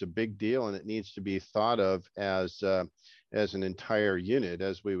a big deal, and it needs to be thought of as an entire unit,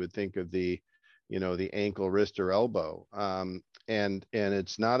 as we would think of the ankle, wrist, or elbow. And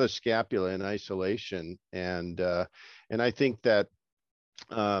it's not a scapula in isolation. And I think that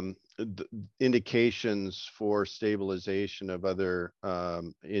the indications for stabilization of other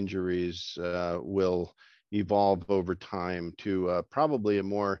injuries will evolve over time to probably a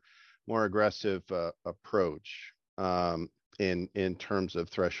more aggressive approach in terms of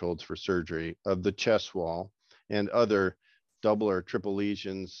thresholds for surgery of the chest wall and other double or triple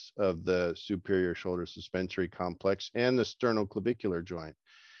lesions of the superior shoulder suspensory complex and the sternoclavicular joint.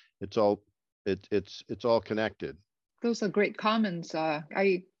 It's all connected. Those are great comments.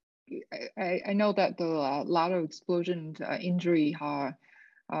 I know that the lateral explosion injury are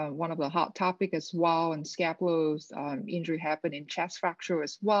one of the hot topic as well, and scapular injury happen in chest fracture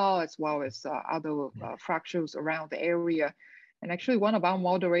as well as other fractures around the area. And actually, one of our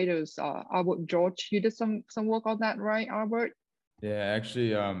moderators, Albert George, you did some work on that, right, Albert? Yeah,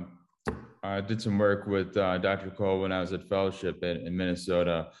 actually, I did some work with Dr. Cole when I was at fellowship in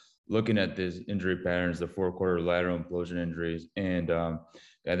Minnesota, looking at these injury patterns, the forequarter lateral implosion injuries. And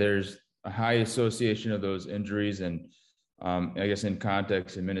yeah, there's a high association of those injuries. And I guess in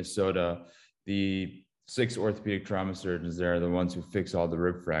context, in Minnesota, the 6 orthopedic trauma surgeons there are the ones who fix all the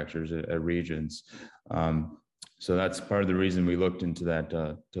rib fractures at Regions. So that's part of the reason we looked into that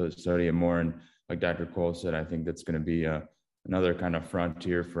to study it more. And like Dr. Cole said, I think that's going to be another kind of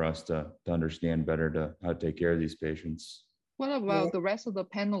frontier for us to understand better how to take care of these patients. What about the rest of the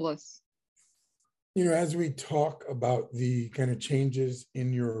panelists? As we talk about the kind of changes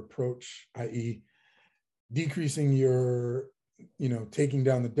in your approach, i.e. decreasing your, taking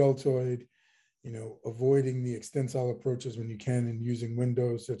down the deltoid, avoiding the extensile approaches when you can, and using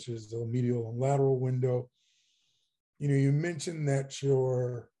windows such as the medial and lateral window. You mentioned that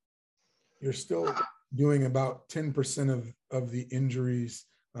you're still doing about 10% of the injuries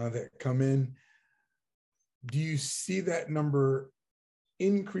that come in. Do you see that number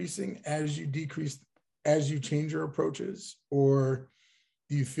increasing as you change your approaches, or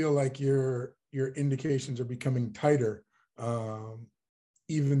do you feel like your indications are becoming tighter,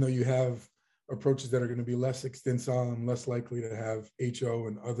 even though you have approaches that are going to be less extensile and less likely to have HO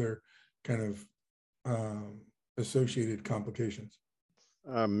and other kind of associated complications?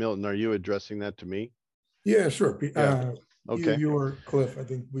 Milton, are you addressing that to me? Yeah, sure. Yeah. Okay. Either you or Cliff. I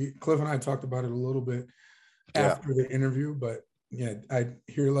think Cliff and I talked about it a little bit after the interview, but yeah, I'd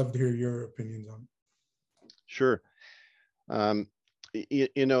love to hear your opinions on it. Sure. The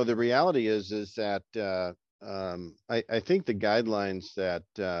reality is that I think the guidelines that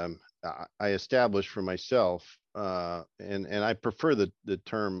I established for myself, and I prefer the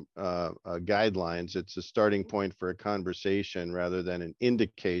term guidelines. It's a starting point for a conversation rather than an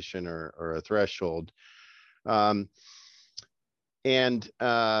indication or a threshold.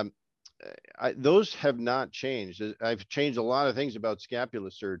 Those have not changed. I've changed a lot of things about scapula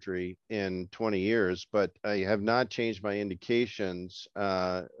surgery in 20 years, but I have not changed my indications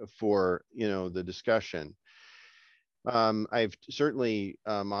for the discussion. I've certainly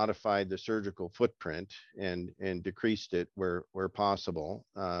modified the surgical footprint and decreased it where possible.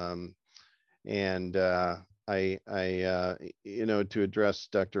 To address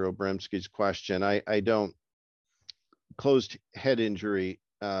Dr. Obremski's question, I don't closed head injury.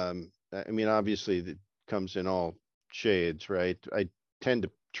 Obviously that comes in all shades, right? I tend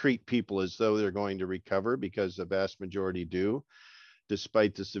to treat people as though they're going to recover, because the vast majority do,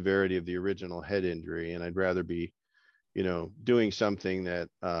 despite the severity of the original head injury. And I'd rather be, doing something that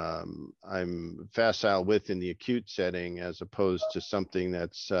I'm facile with in the acute setting, as opposed to something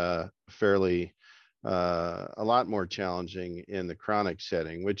that's fairly a lot more challenging in the chronic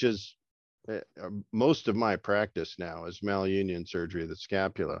setting, which is most of my practice now is malunion surgery of the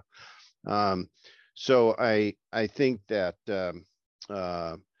scapula. So I think that and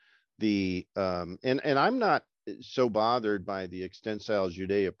I'm not so bothered by the extensile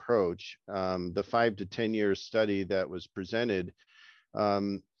Judet approach. The 5 to 10 year study that was presented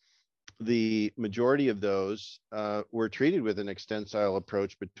the majority of those were treated with an extensile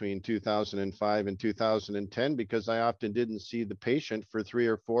approach between 2005 and 2010, because I often didn't see the patient for 3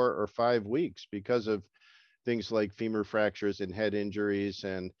 or 4 or 5 weeks because of things like femur fractures and head injuries,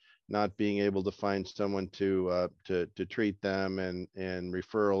 and not being able to find someone to treat them, and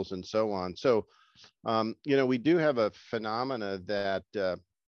referrals and so on. So, you know, we do have a phenomena that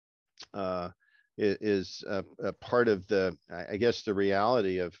is a part of the, I guess, the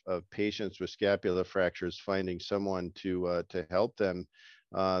reality of patients with scapular fractures finding someone to help them,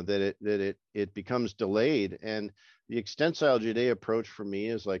 that it becomes delayed. And the extensile Judea approach for me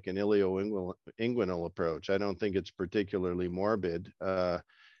is like an ilioinguinal approach. I don't think it's particularly morbid,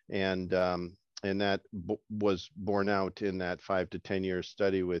 and that was borne out in that 5 to 10 year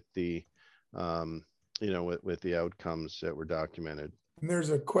study with the you know, with the outcomes that were documented. And there's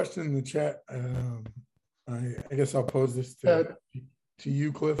a question in the chat. I guess I'll pose this to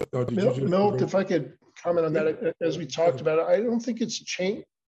you, Cliff. Oh, Milt, if I could comment on that, as we talked about it, I don't think it's changed.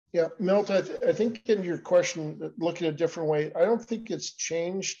 Yeah, Milt, I think in your question, looking at a different way, I don't think it's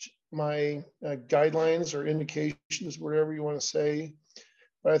changed my guidelines or indications, whatever you want to say.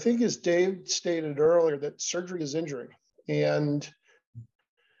 But I think, as Dave stated earlier, that surgery is injury. And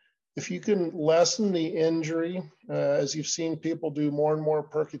if you can lessen the injury, as you've seen people do more and more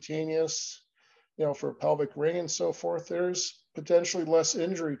percutaneous, you know, for pelvic ring and so forth, there's potentially less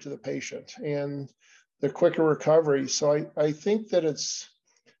injury to the patient and the quicker recovery. So I think that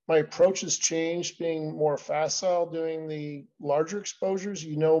my approach has changed, being more facile, doing the larger exposures.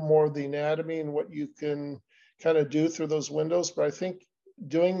 You know more of the anatomy and what you can kind of do through those windows. But I think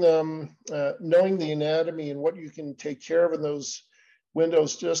doing them, knowing the anatomy and what you can take care of in those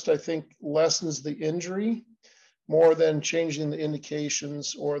windows, just, I think, lessens the injury more than changing the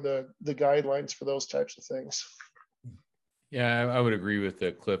indications or the guidelines for those types of things. Yeah, I would agree with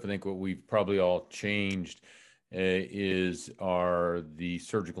that, Cliff. I think what we've probably all changed are the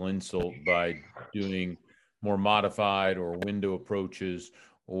surgical insult by doing more modified or window approaches,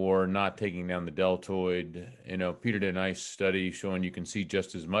 or not taking down the deltoid. You know, Peter did a nice study showing you can see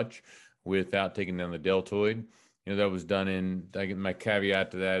just as much without taking down the deltoid. You know, that was done in, my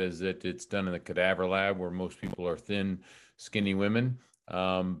caveat to that is that it's done in the cadaver lab, where most people are thin, skinny women,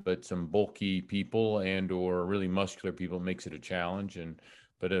 but some bulky people and or really muscular people makes it a challenge.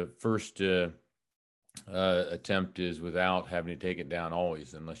 But a first attempt is without having to take it down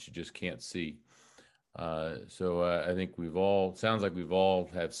always, unless you just can't see. So I think sounds like we've all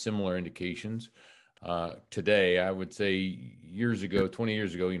have similar indications. Today, I would say years ago, 20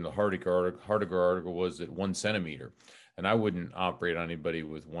 years ago, the Hardiger article was at 1 centimeter, and I wouldn't operate on anybody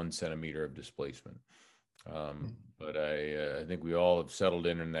with 1 centimeter of displacement. But I think we all have settled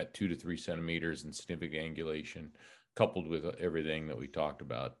in that 2 to 3 centimeters in significant angulation, coupled with everything that we talked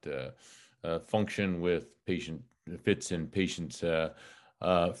about. Function with patient fits in patients'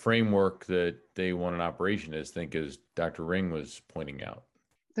 framework that they want an operation, as Dr. Ring was pointing out.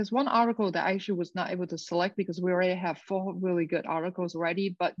 There's one article that I actually was not able to select because we already have 4 really good articles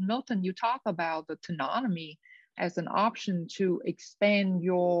already. But Milton, you talk about the tenotomy as an option to expand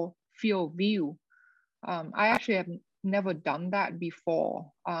your field view. I actually have never done that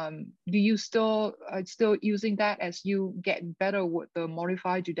before. Do you still using that as you get better with the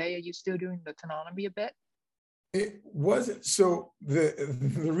modified Judea? Are you still doing the tenotomy a bit? It wasn't. So the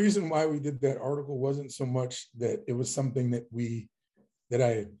reason why we did that article wasn't so much that it was something that I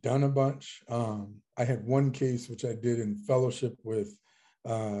had done a bunch. I had one case which I did in fellowship with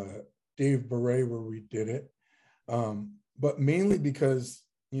Dave Beret where we did it, but mainly because,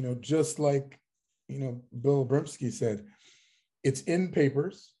 just like, Bill Obremski said, it's in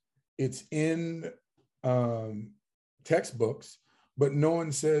papers, it's in textbooks, but no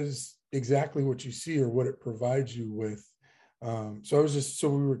one says exactly what you see or what it provides you with. So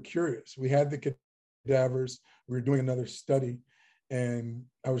we were curious. We had the cadavers, we were doing another study, and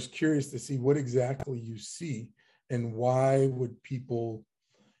I was curious to see what exactly you see and why would people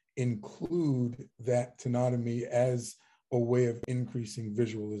include that tenotomy as a way of increasing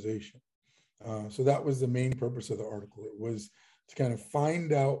visualization. So that was the main purpose of the article. It was to kind of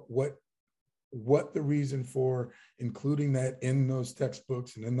find out what the reason for including that in those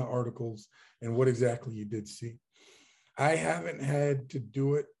textbooks and in the articles, and what exactly you did see. I haven't had to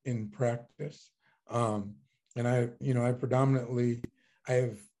do it in practice. And I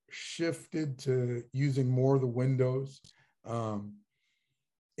have shifted to using more of the windows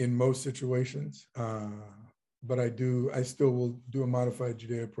in most situations. But I still will do a modified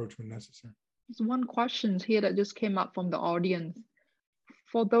Judea approach when necessary. There's one question here that just came up from the audience.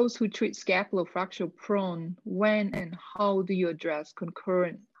 For those who treat scapular fracture prone, when and how do you address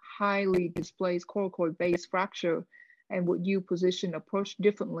concurrent highly displaced coracoid-based fracture? And would you position approach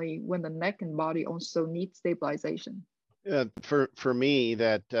differently when the neck and body also need stabilization? For me,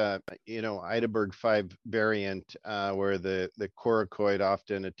 that Heidelberg 5 variant, where the coracoid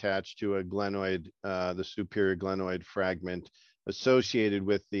often attached to a glenoid, the superior glenoid fragment associated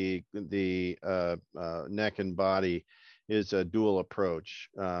with the neck and body, is a dual approach.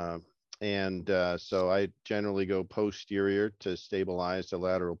 So I generally go posterior to stabilize the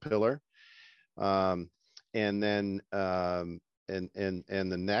lateral pillar, and then the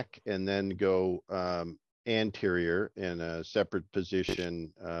neck, and then go anterior in a separate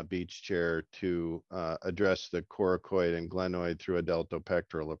position, beach chair, to address the coracoid and glenoid through a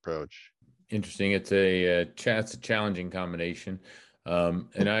deltopectoral approach. Interesting. It's a challenging combination.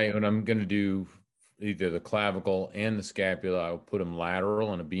 When I'm going to do either the clavicle and the scapula, I'll put them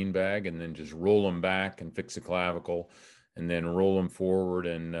lateral in a beanbag and then just roll them back and fix the clavicle, and then roll them forward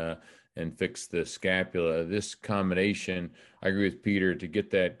and fix the scapula. This combination, I agree with Peter, to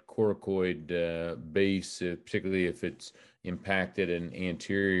get that coracoid base, particularly if it's impacted and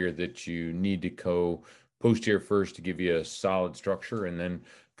anterior, that you need to go posterior first to give you a solid structure, and then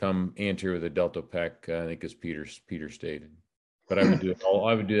come anterior with a deltopec, I think, as Peter stated. But I would do it all.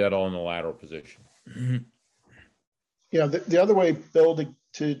 I would do that all in the lateral position. Yeah, the other way, Bill,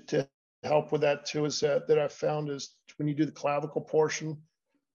 to help with that too, is that I've found is when you do the clavicle portion,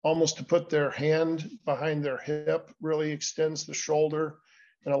 almost to put their hand behind their hip really extends the shoulder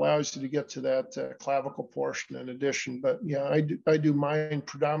and allows you to get to that clavicle portion in addition. But yeah, I do mine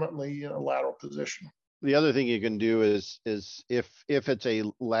predominantly in a lateral position. The other thing you can do is if it's a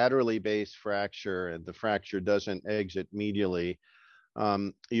laterally based fracture and the fracture doesn't exit medially,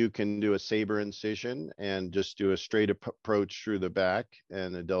 you can do a saber incision and just do a straight approach through the back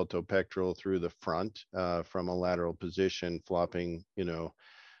and a deltopectoral through the front, from a lateral position, flopping,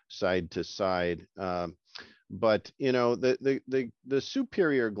 side to side. But the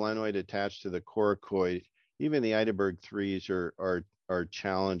superior glenoid attached to the coracoid, even the Heidelberg 3s are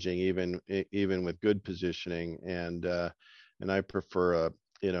challenging, even with good positioning, and I prefer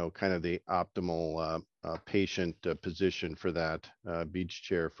kind of the optimal patient position for that, beach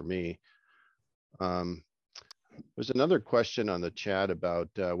chair for me. There's another question on the chat about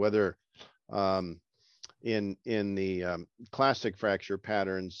whether in the classic fracture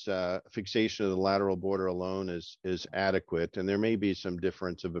patterns, fixation of the lateral border alone is adequate, and there may be some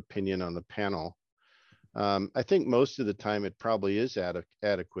difference of opinion on the panel. I think most of the time it probably is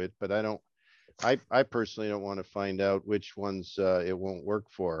adequate, but I personally don't want to find out which ones it won't work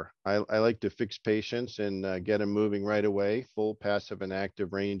for. I like to fix patients and get them moving right away, full passive and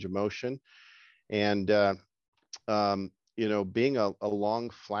active range of motion. And, being a long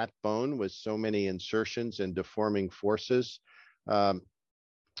flat bone with so many insertions and deforming forces, there's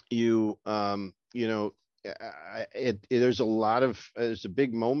a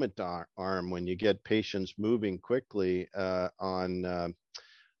big moment arm when you get patients moving quickly on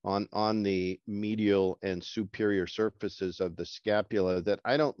the medial and superior surfaces of the scapula, that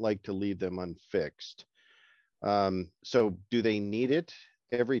I don't like to leave them unfixed. So do they need it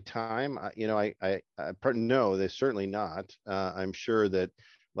every time? No, they're certainly not. I'm sure that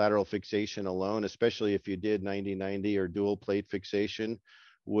lateral fixation alone, especially if you did 90-90 or dual plate fixation,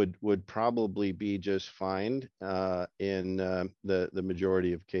 would probably be just fine in the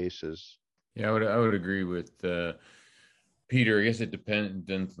majority of cases. Yeah, I would agree with Peter. I guess it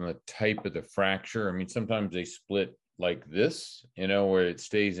depends on the type of the fracture. I mean, sometimes they split like this, where it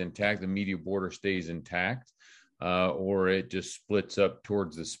stays intact, the medial border stays intact, or it just splits up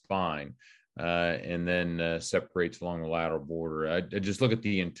towards the spine and then separates along the lateral border. I just look at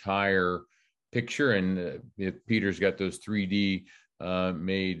the entire picture, and if Peter's got those 3D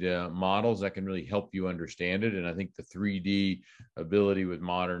made models, that can really help you understand it. And I think the 3D ability with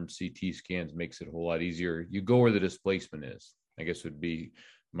modern CT scans makes it a whole lot easier. You go where the displacement is, I guess, would be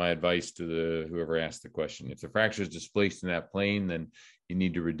my advice to whoever asked the question. If the fracture is displaced in that plane, then you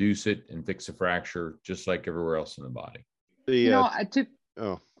need to reduce it and fix the fracture just like everywhere else in the body. Go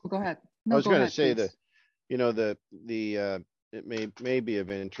ahead. I was going to say that, it may be of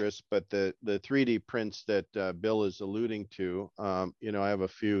interest, but the 3D prints that Bill is alluding to, I have a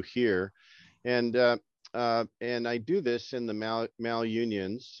few here, and I do this in the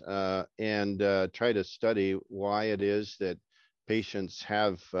malunions and try to study why it is that patients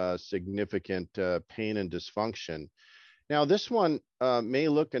have significant pain and dysfunction. Now, this one may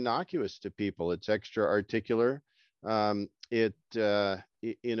look innocuous to people. It's extra articular. It's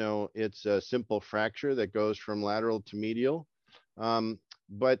a simple fracture that goes from lateral to medial.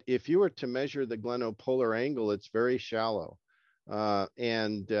 But if you were to measure the glenopolar angle, it's very shallow.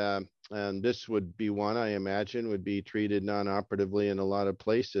 And this would be one I imagine would be treated non-operatively in a lot of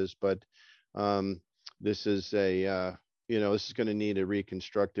places, but this is a this is going to need a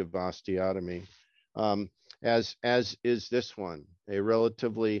reconstructive osteotomy, as is this one, a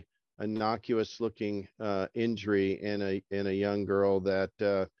relatively innocuous looking injury in a young girl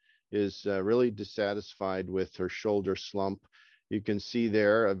that is really dissatisfied with her shoulder slump. You can see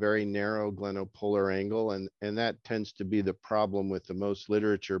there a very narrow glenopolar angle, and that tends to be the problem with the most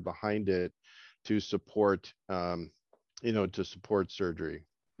literature behind it to support, to support surgery.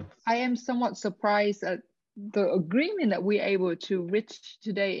 I am somewhat surprised at the agreement that we're able to reach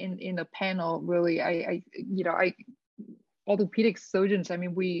today in the panel. Really, I orthopedic surgeons, I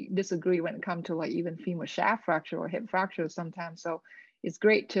mean, we disagree when it comes to like even femur shaft fracture or hip fracture sometimes. So it's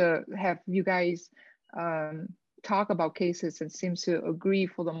great to have you guys talk about cases and seems to agree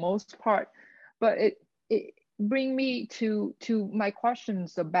for the most part. But it bring me to my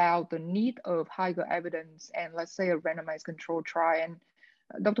questions about the need of higher evidence and let's say a randomized control trial. And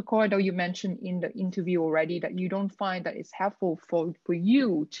Dr. Cole, I know you mentioned in the interview already that you don't find that it's helpful for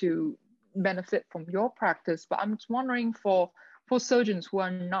you to benefit from your practice, but I'm just wondering for surgeons who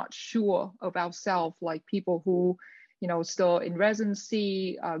are not sure of ourselves, like people who, still in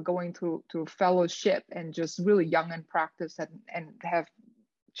residency, going through fellowship and just really young in practice and have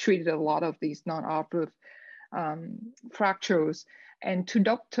treated a lot of these non-operative fractures. And to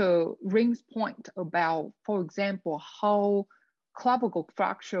Dr. Ring's point about, for example, how clavicle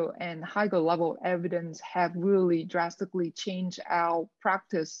fracture and higher level evidence have really drastically changed our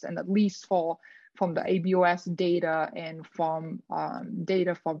practice, and at least from the ABOS data and from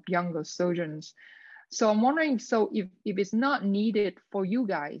data from younger surgeons. So I'm wondering, so if it's not needed for you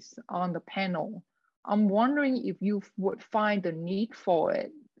guys on the panel, I'm wondering if you would find the need for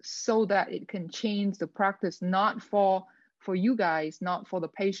it so that it can change the practice, not for you guys, not for the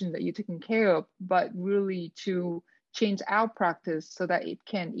patient that you're taking care of, but really to change our practice so that it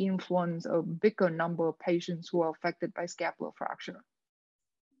can influence a bigger number of patients who are affected by scapular fracture.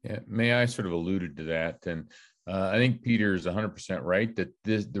 Yeah, may I sort of alluded to that. And I think Peter is 100% right that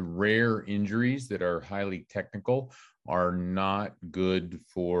the rare injuries that are highly technical are not good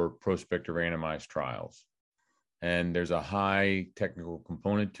for prospective randomized trials. And there's a high technical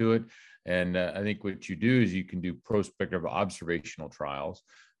component to it. And I think what you do is you can do prospective observational trials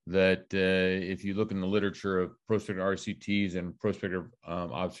that if you look in the literature of prospective RCTs and prospective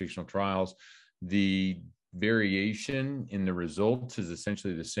observational trials, the variation in the results is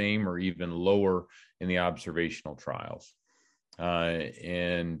essentially the same or even lower in the observational trials.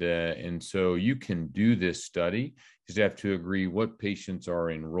 And so you can do this study. You just have to agree what patients are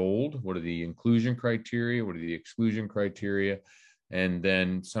enrolled, what are the inclusion criteria, what are the exclusion criteria, and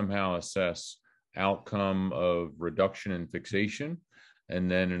then somehow assess outcome of reduction and fixation, and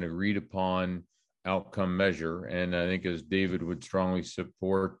then an agreed upon outcome measure. And I think as David would strongly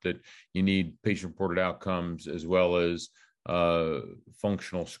support that you need patient reported outcomes as well as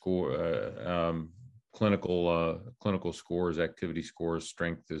functional score, clinical scores, activity scores,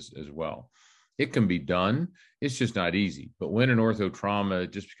 strength as well. It can be done. It's just not easy. But when in ortho trauma,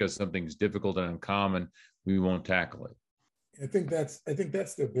 just because something's difficult and uncommon, we won't tackle it. I think that's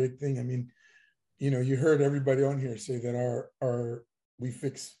the big thing. I mean, you heard everybody on here say that we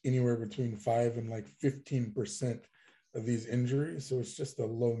fix anywhere between 5 and like 15% of these injuries. So it's just a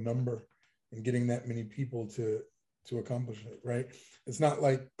low number, and getting that many people to accomplish it, right? It's not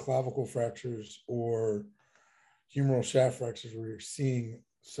like clavicle fractures or humeral shaft fractures where you're seeing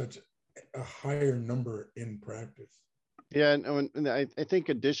such a higher number in practice. Yeah, and I think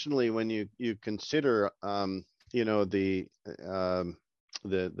additionally, when you consider the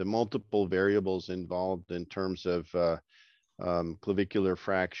multiple variables involved in terms of clavicular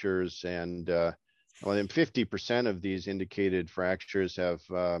fractures, and 50% of these indicated fractures have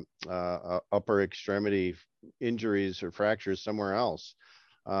upper extremity injuries or fractures somewhere else.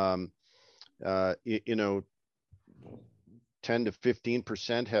 10 to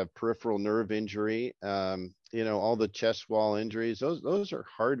 15% have peripheral nerve injury. All the chest wall injuries, those are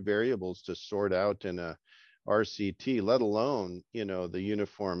hard variables to sort out in a RCT, let alone, the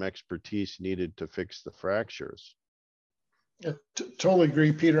uniform expertise needed to fix the fractures. Yeah, totally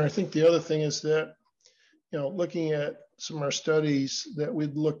agree, Peter. I think the other thing is that, looking at some of our studies that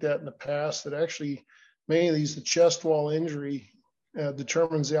we've looked at in the past, that actually many of these, the chest wall injury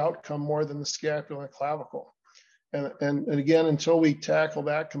determines the outcome more than the scapula and clavicle. And again, until we tackle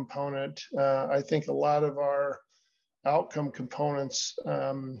that component, I think a lot of our outcome components,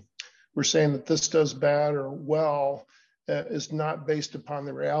 we're saying that this does bad or well, is not based upon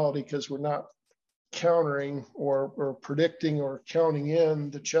the reality, because we're not countering or predicting or counting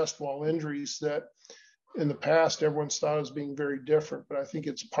in the chest wall injuries that in the past everyone's thought as being very different, but I think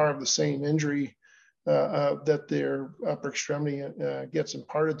it's part of the same injury that their upper extremity gets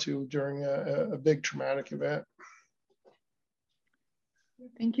imparted to during a big traumatic event.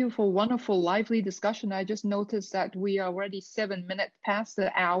 Thank you for wonderful, lively discussion. I just noticed that we are already 7 minutes past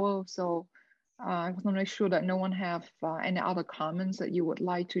the hour, so I want to make sure that no one have any other comments that you would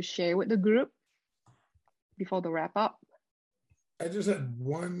like to share with the group before the wrap up. I just had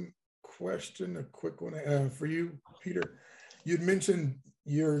one question, a quick one for you, Peter. You'd mentioned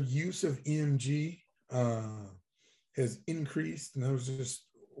your use of EMG has increased, and I was just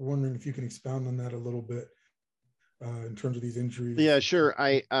wondering if you can expound on that a little bit in terms of these injuries. Yeah, sure.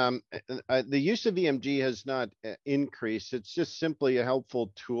 The use of EMG has not increased. It's just simply a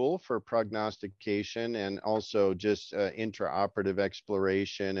helpful tool for prognostication and also just intraoperative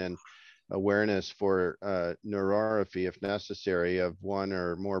exploration and awareness for neurorrhaphy, if necessary, of one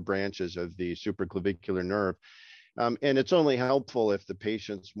or more branches of the supraclavicular nerve. And it's only helpful if the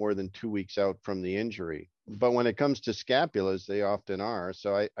patient's more than 2 weeks out from the injury. But when it comes to scapulas, they often are.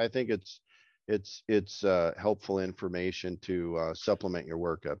 So I think it's helpful information to supplement your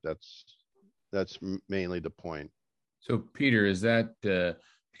workup. That's mainly the point. So Peter, is that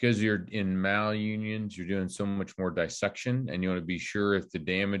because you're in malunions, you're doing so much more dissection and you want to be sure if the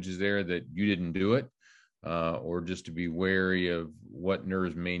damage is there that you didn't do it, or just to be wary of what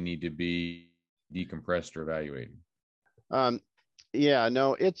nerves may need to be decompressed or evaluated? Yeah,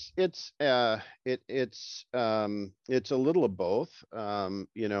 no, it's a little of both.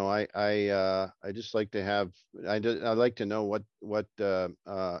 You know, I just like to have, I like to know what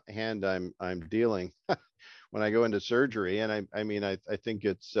hand I'm dealing when I go into surgery. And I mean, I think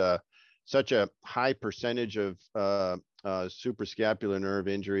it's such a high percentage of suprascapular nerve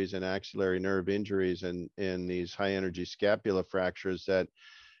injuries and axillary nerve injuries in these high energy scapula fractures that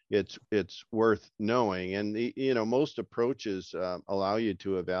it's worth knowing. And you know, most approaches allow you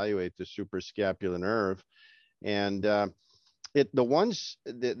to evaluate the suprascapular nerve, and the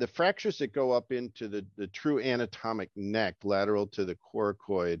fractures that go up into the true anatomic neck, lateral to the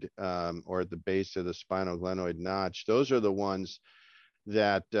coracoid, or at the base of the spinal glenoid notch, those are the ones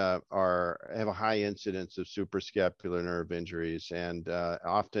that have a high incidence of suprascapular nerve injuries, and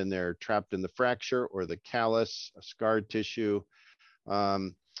often they're trapped in the fracture or the callus, scar tissue.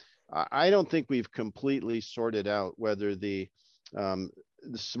 I don't think we've completely sorted out whether the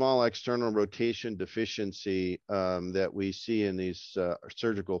small external rotation deficiency that we see in these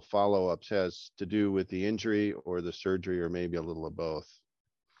surgical follow-ups has to do with the injury or the surgery, or maybe a little of both.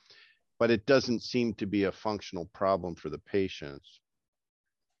 But it doesn't seem to be a functional problem for the patients.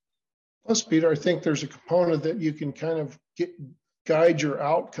 Plus, Peter, I think there's a component that you can kind of guide your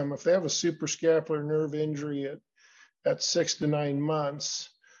outcome. If they have a suprascapular nerve injury at 6 to 9 months,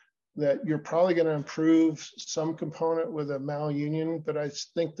 that you're probably going to improve some component with a malunion, but I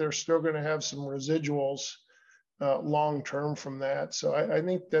think they're still going to have some residuals long-term from that. So I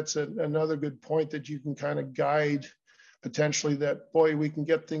think that's another good point, that you can kind of guide potentially that, boy, we can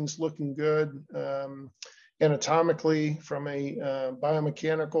get things looking good anatomically from a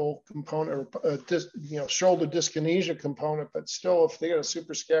biomechanical component, or shoulder dyskinesia component, but still, if they got a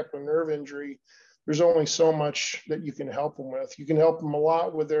suprascapular nerve injury, there's only so much that you can help them with. You can help them a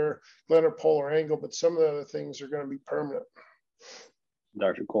lot with their glenopolar angle, but some of the other things are going to be permanent.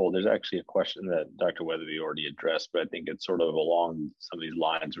 Dr. Cole, there's actually a question that Dr. Weatherby already addressed, but I think it's sort of along some of these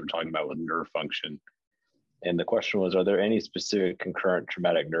lines we're talking about with nerve function. And the question was, are there any specific concurrent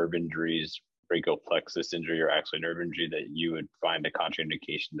traumatic nerve injuries, brachial plexus injury or axillary nerve injury, that you would find a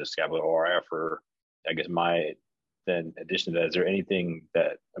contraindication to scapular ORIF? Or I guess then in addition to that, is there anything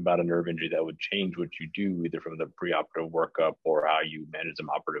that about a nerve injury that would change what you do, either from the preoperative workup or how you manage them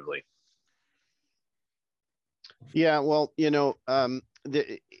operatively? Yeah, well, you know,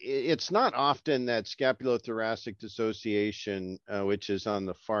 it's not often that scapulothoracic dissociation, which is on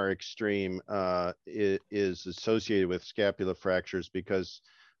the far extreme, is associated with scapula fractures because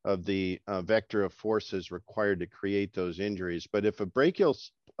of the vector of forces required to create those injuries. But if a brachial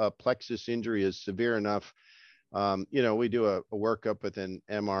plexus injury is severe enough, you know, we do a workup with an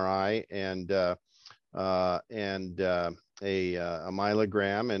MRI and a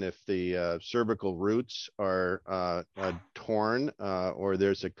myelogram, and if the cervical roots are torn or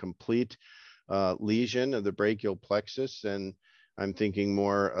there's a complete lesion of the brachial plexus, then I'm thinking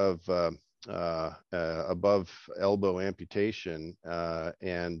more of above elbow amputation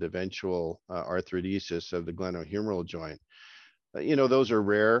and eventual arthrodesis of the glenohumeral joint. You know, those are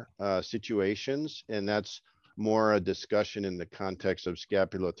rare situations, and that's more a discussion in the context of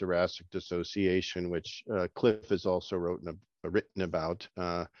scapulothoracic dissociation, which Cliff has also written about,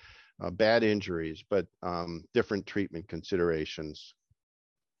 bad injuries, but different treatment considerations.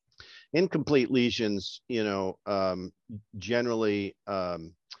 Incomplete lesions, generally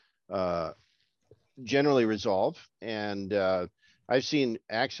resolve, and I've seen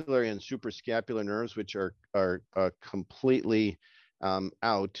axillary and suprascapular nerves which are completely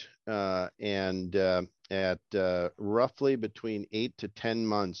out, and at roughly between 8 to 10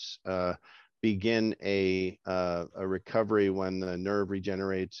 months begin a recovery when the nerve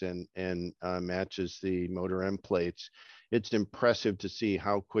regenerates and matches the motor end plates. It's impressive to see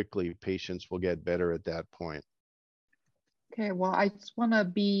how quickly patients will get better at that point. Okay, well, I just want to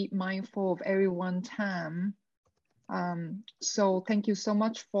be mindful of everyone's time. So thank you so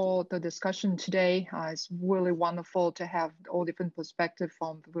much for the discussion today. It's really wonderful to have all different perspectives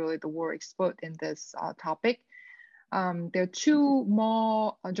from really the world expert in this topic. There are two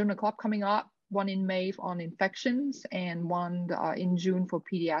more journal club coming up, one in May on infections and one in June for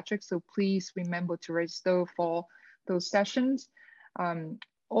pediatrics. So please remember to register for those sessions.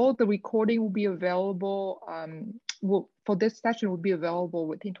 All the recording will be available, for this session will be available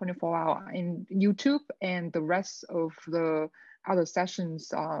within 24 hours in YouTube, and the rest of the other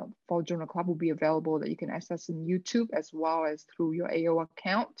sessions for Journal Club will be available that you can access in YouTube as well as through your AO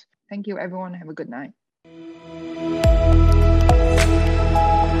account. Thank you, everyone. Have a good night.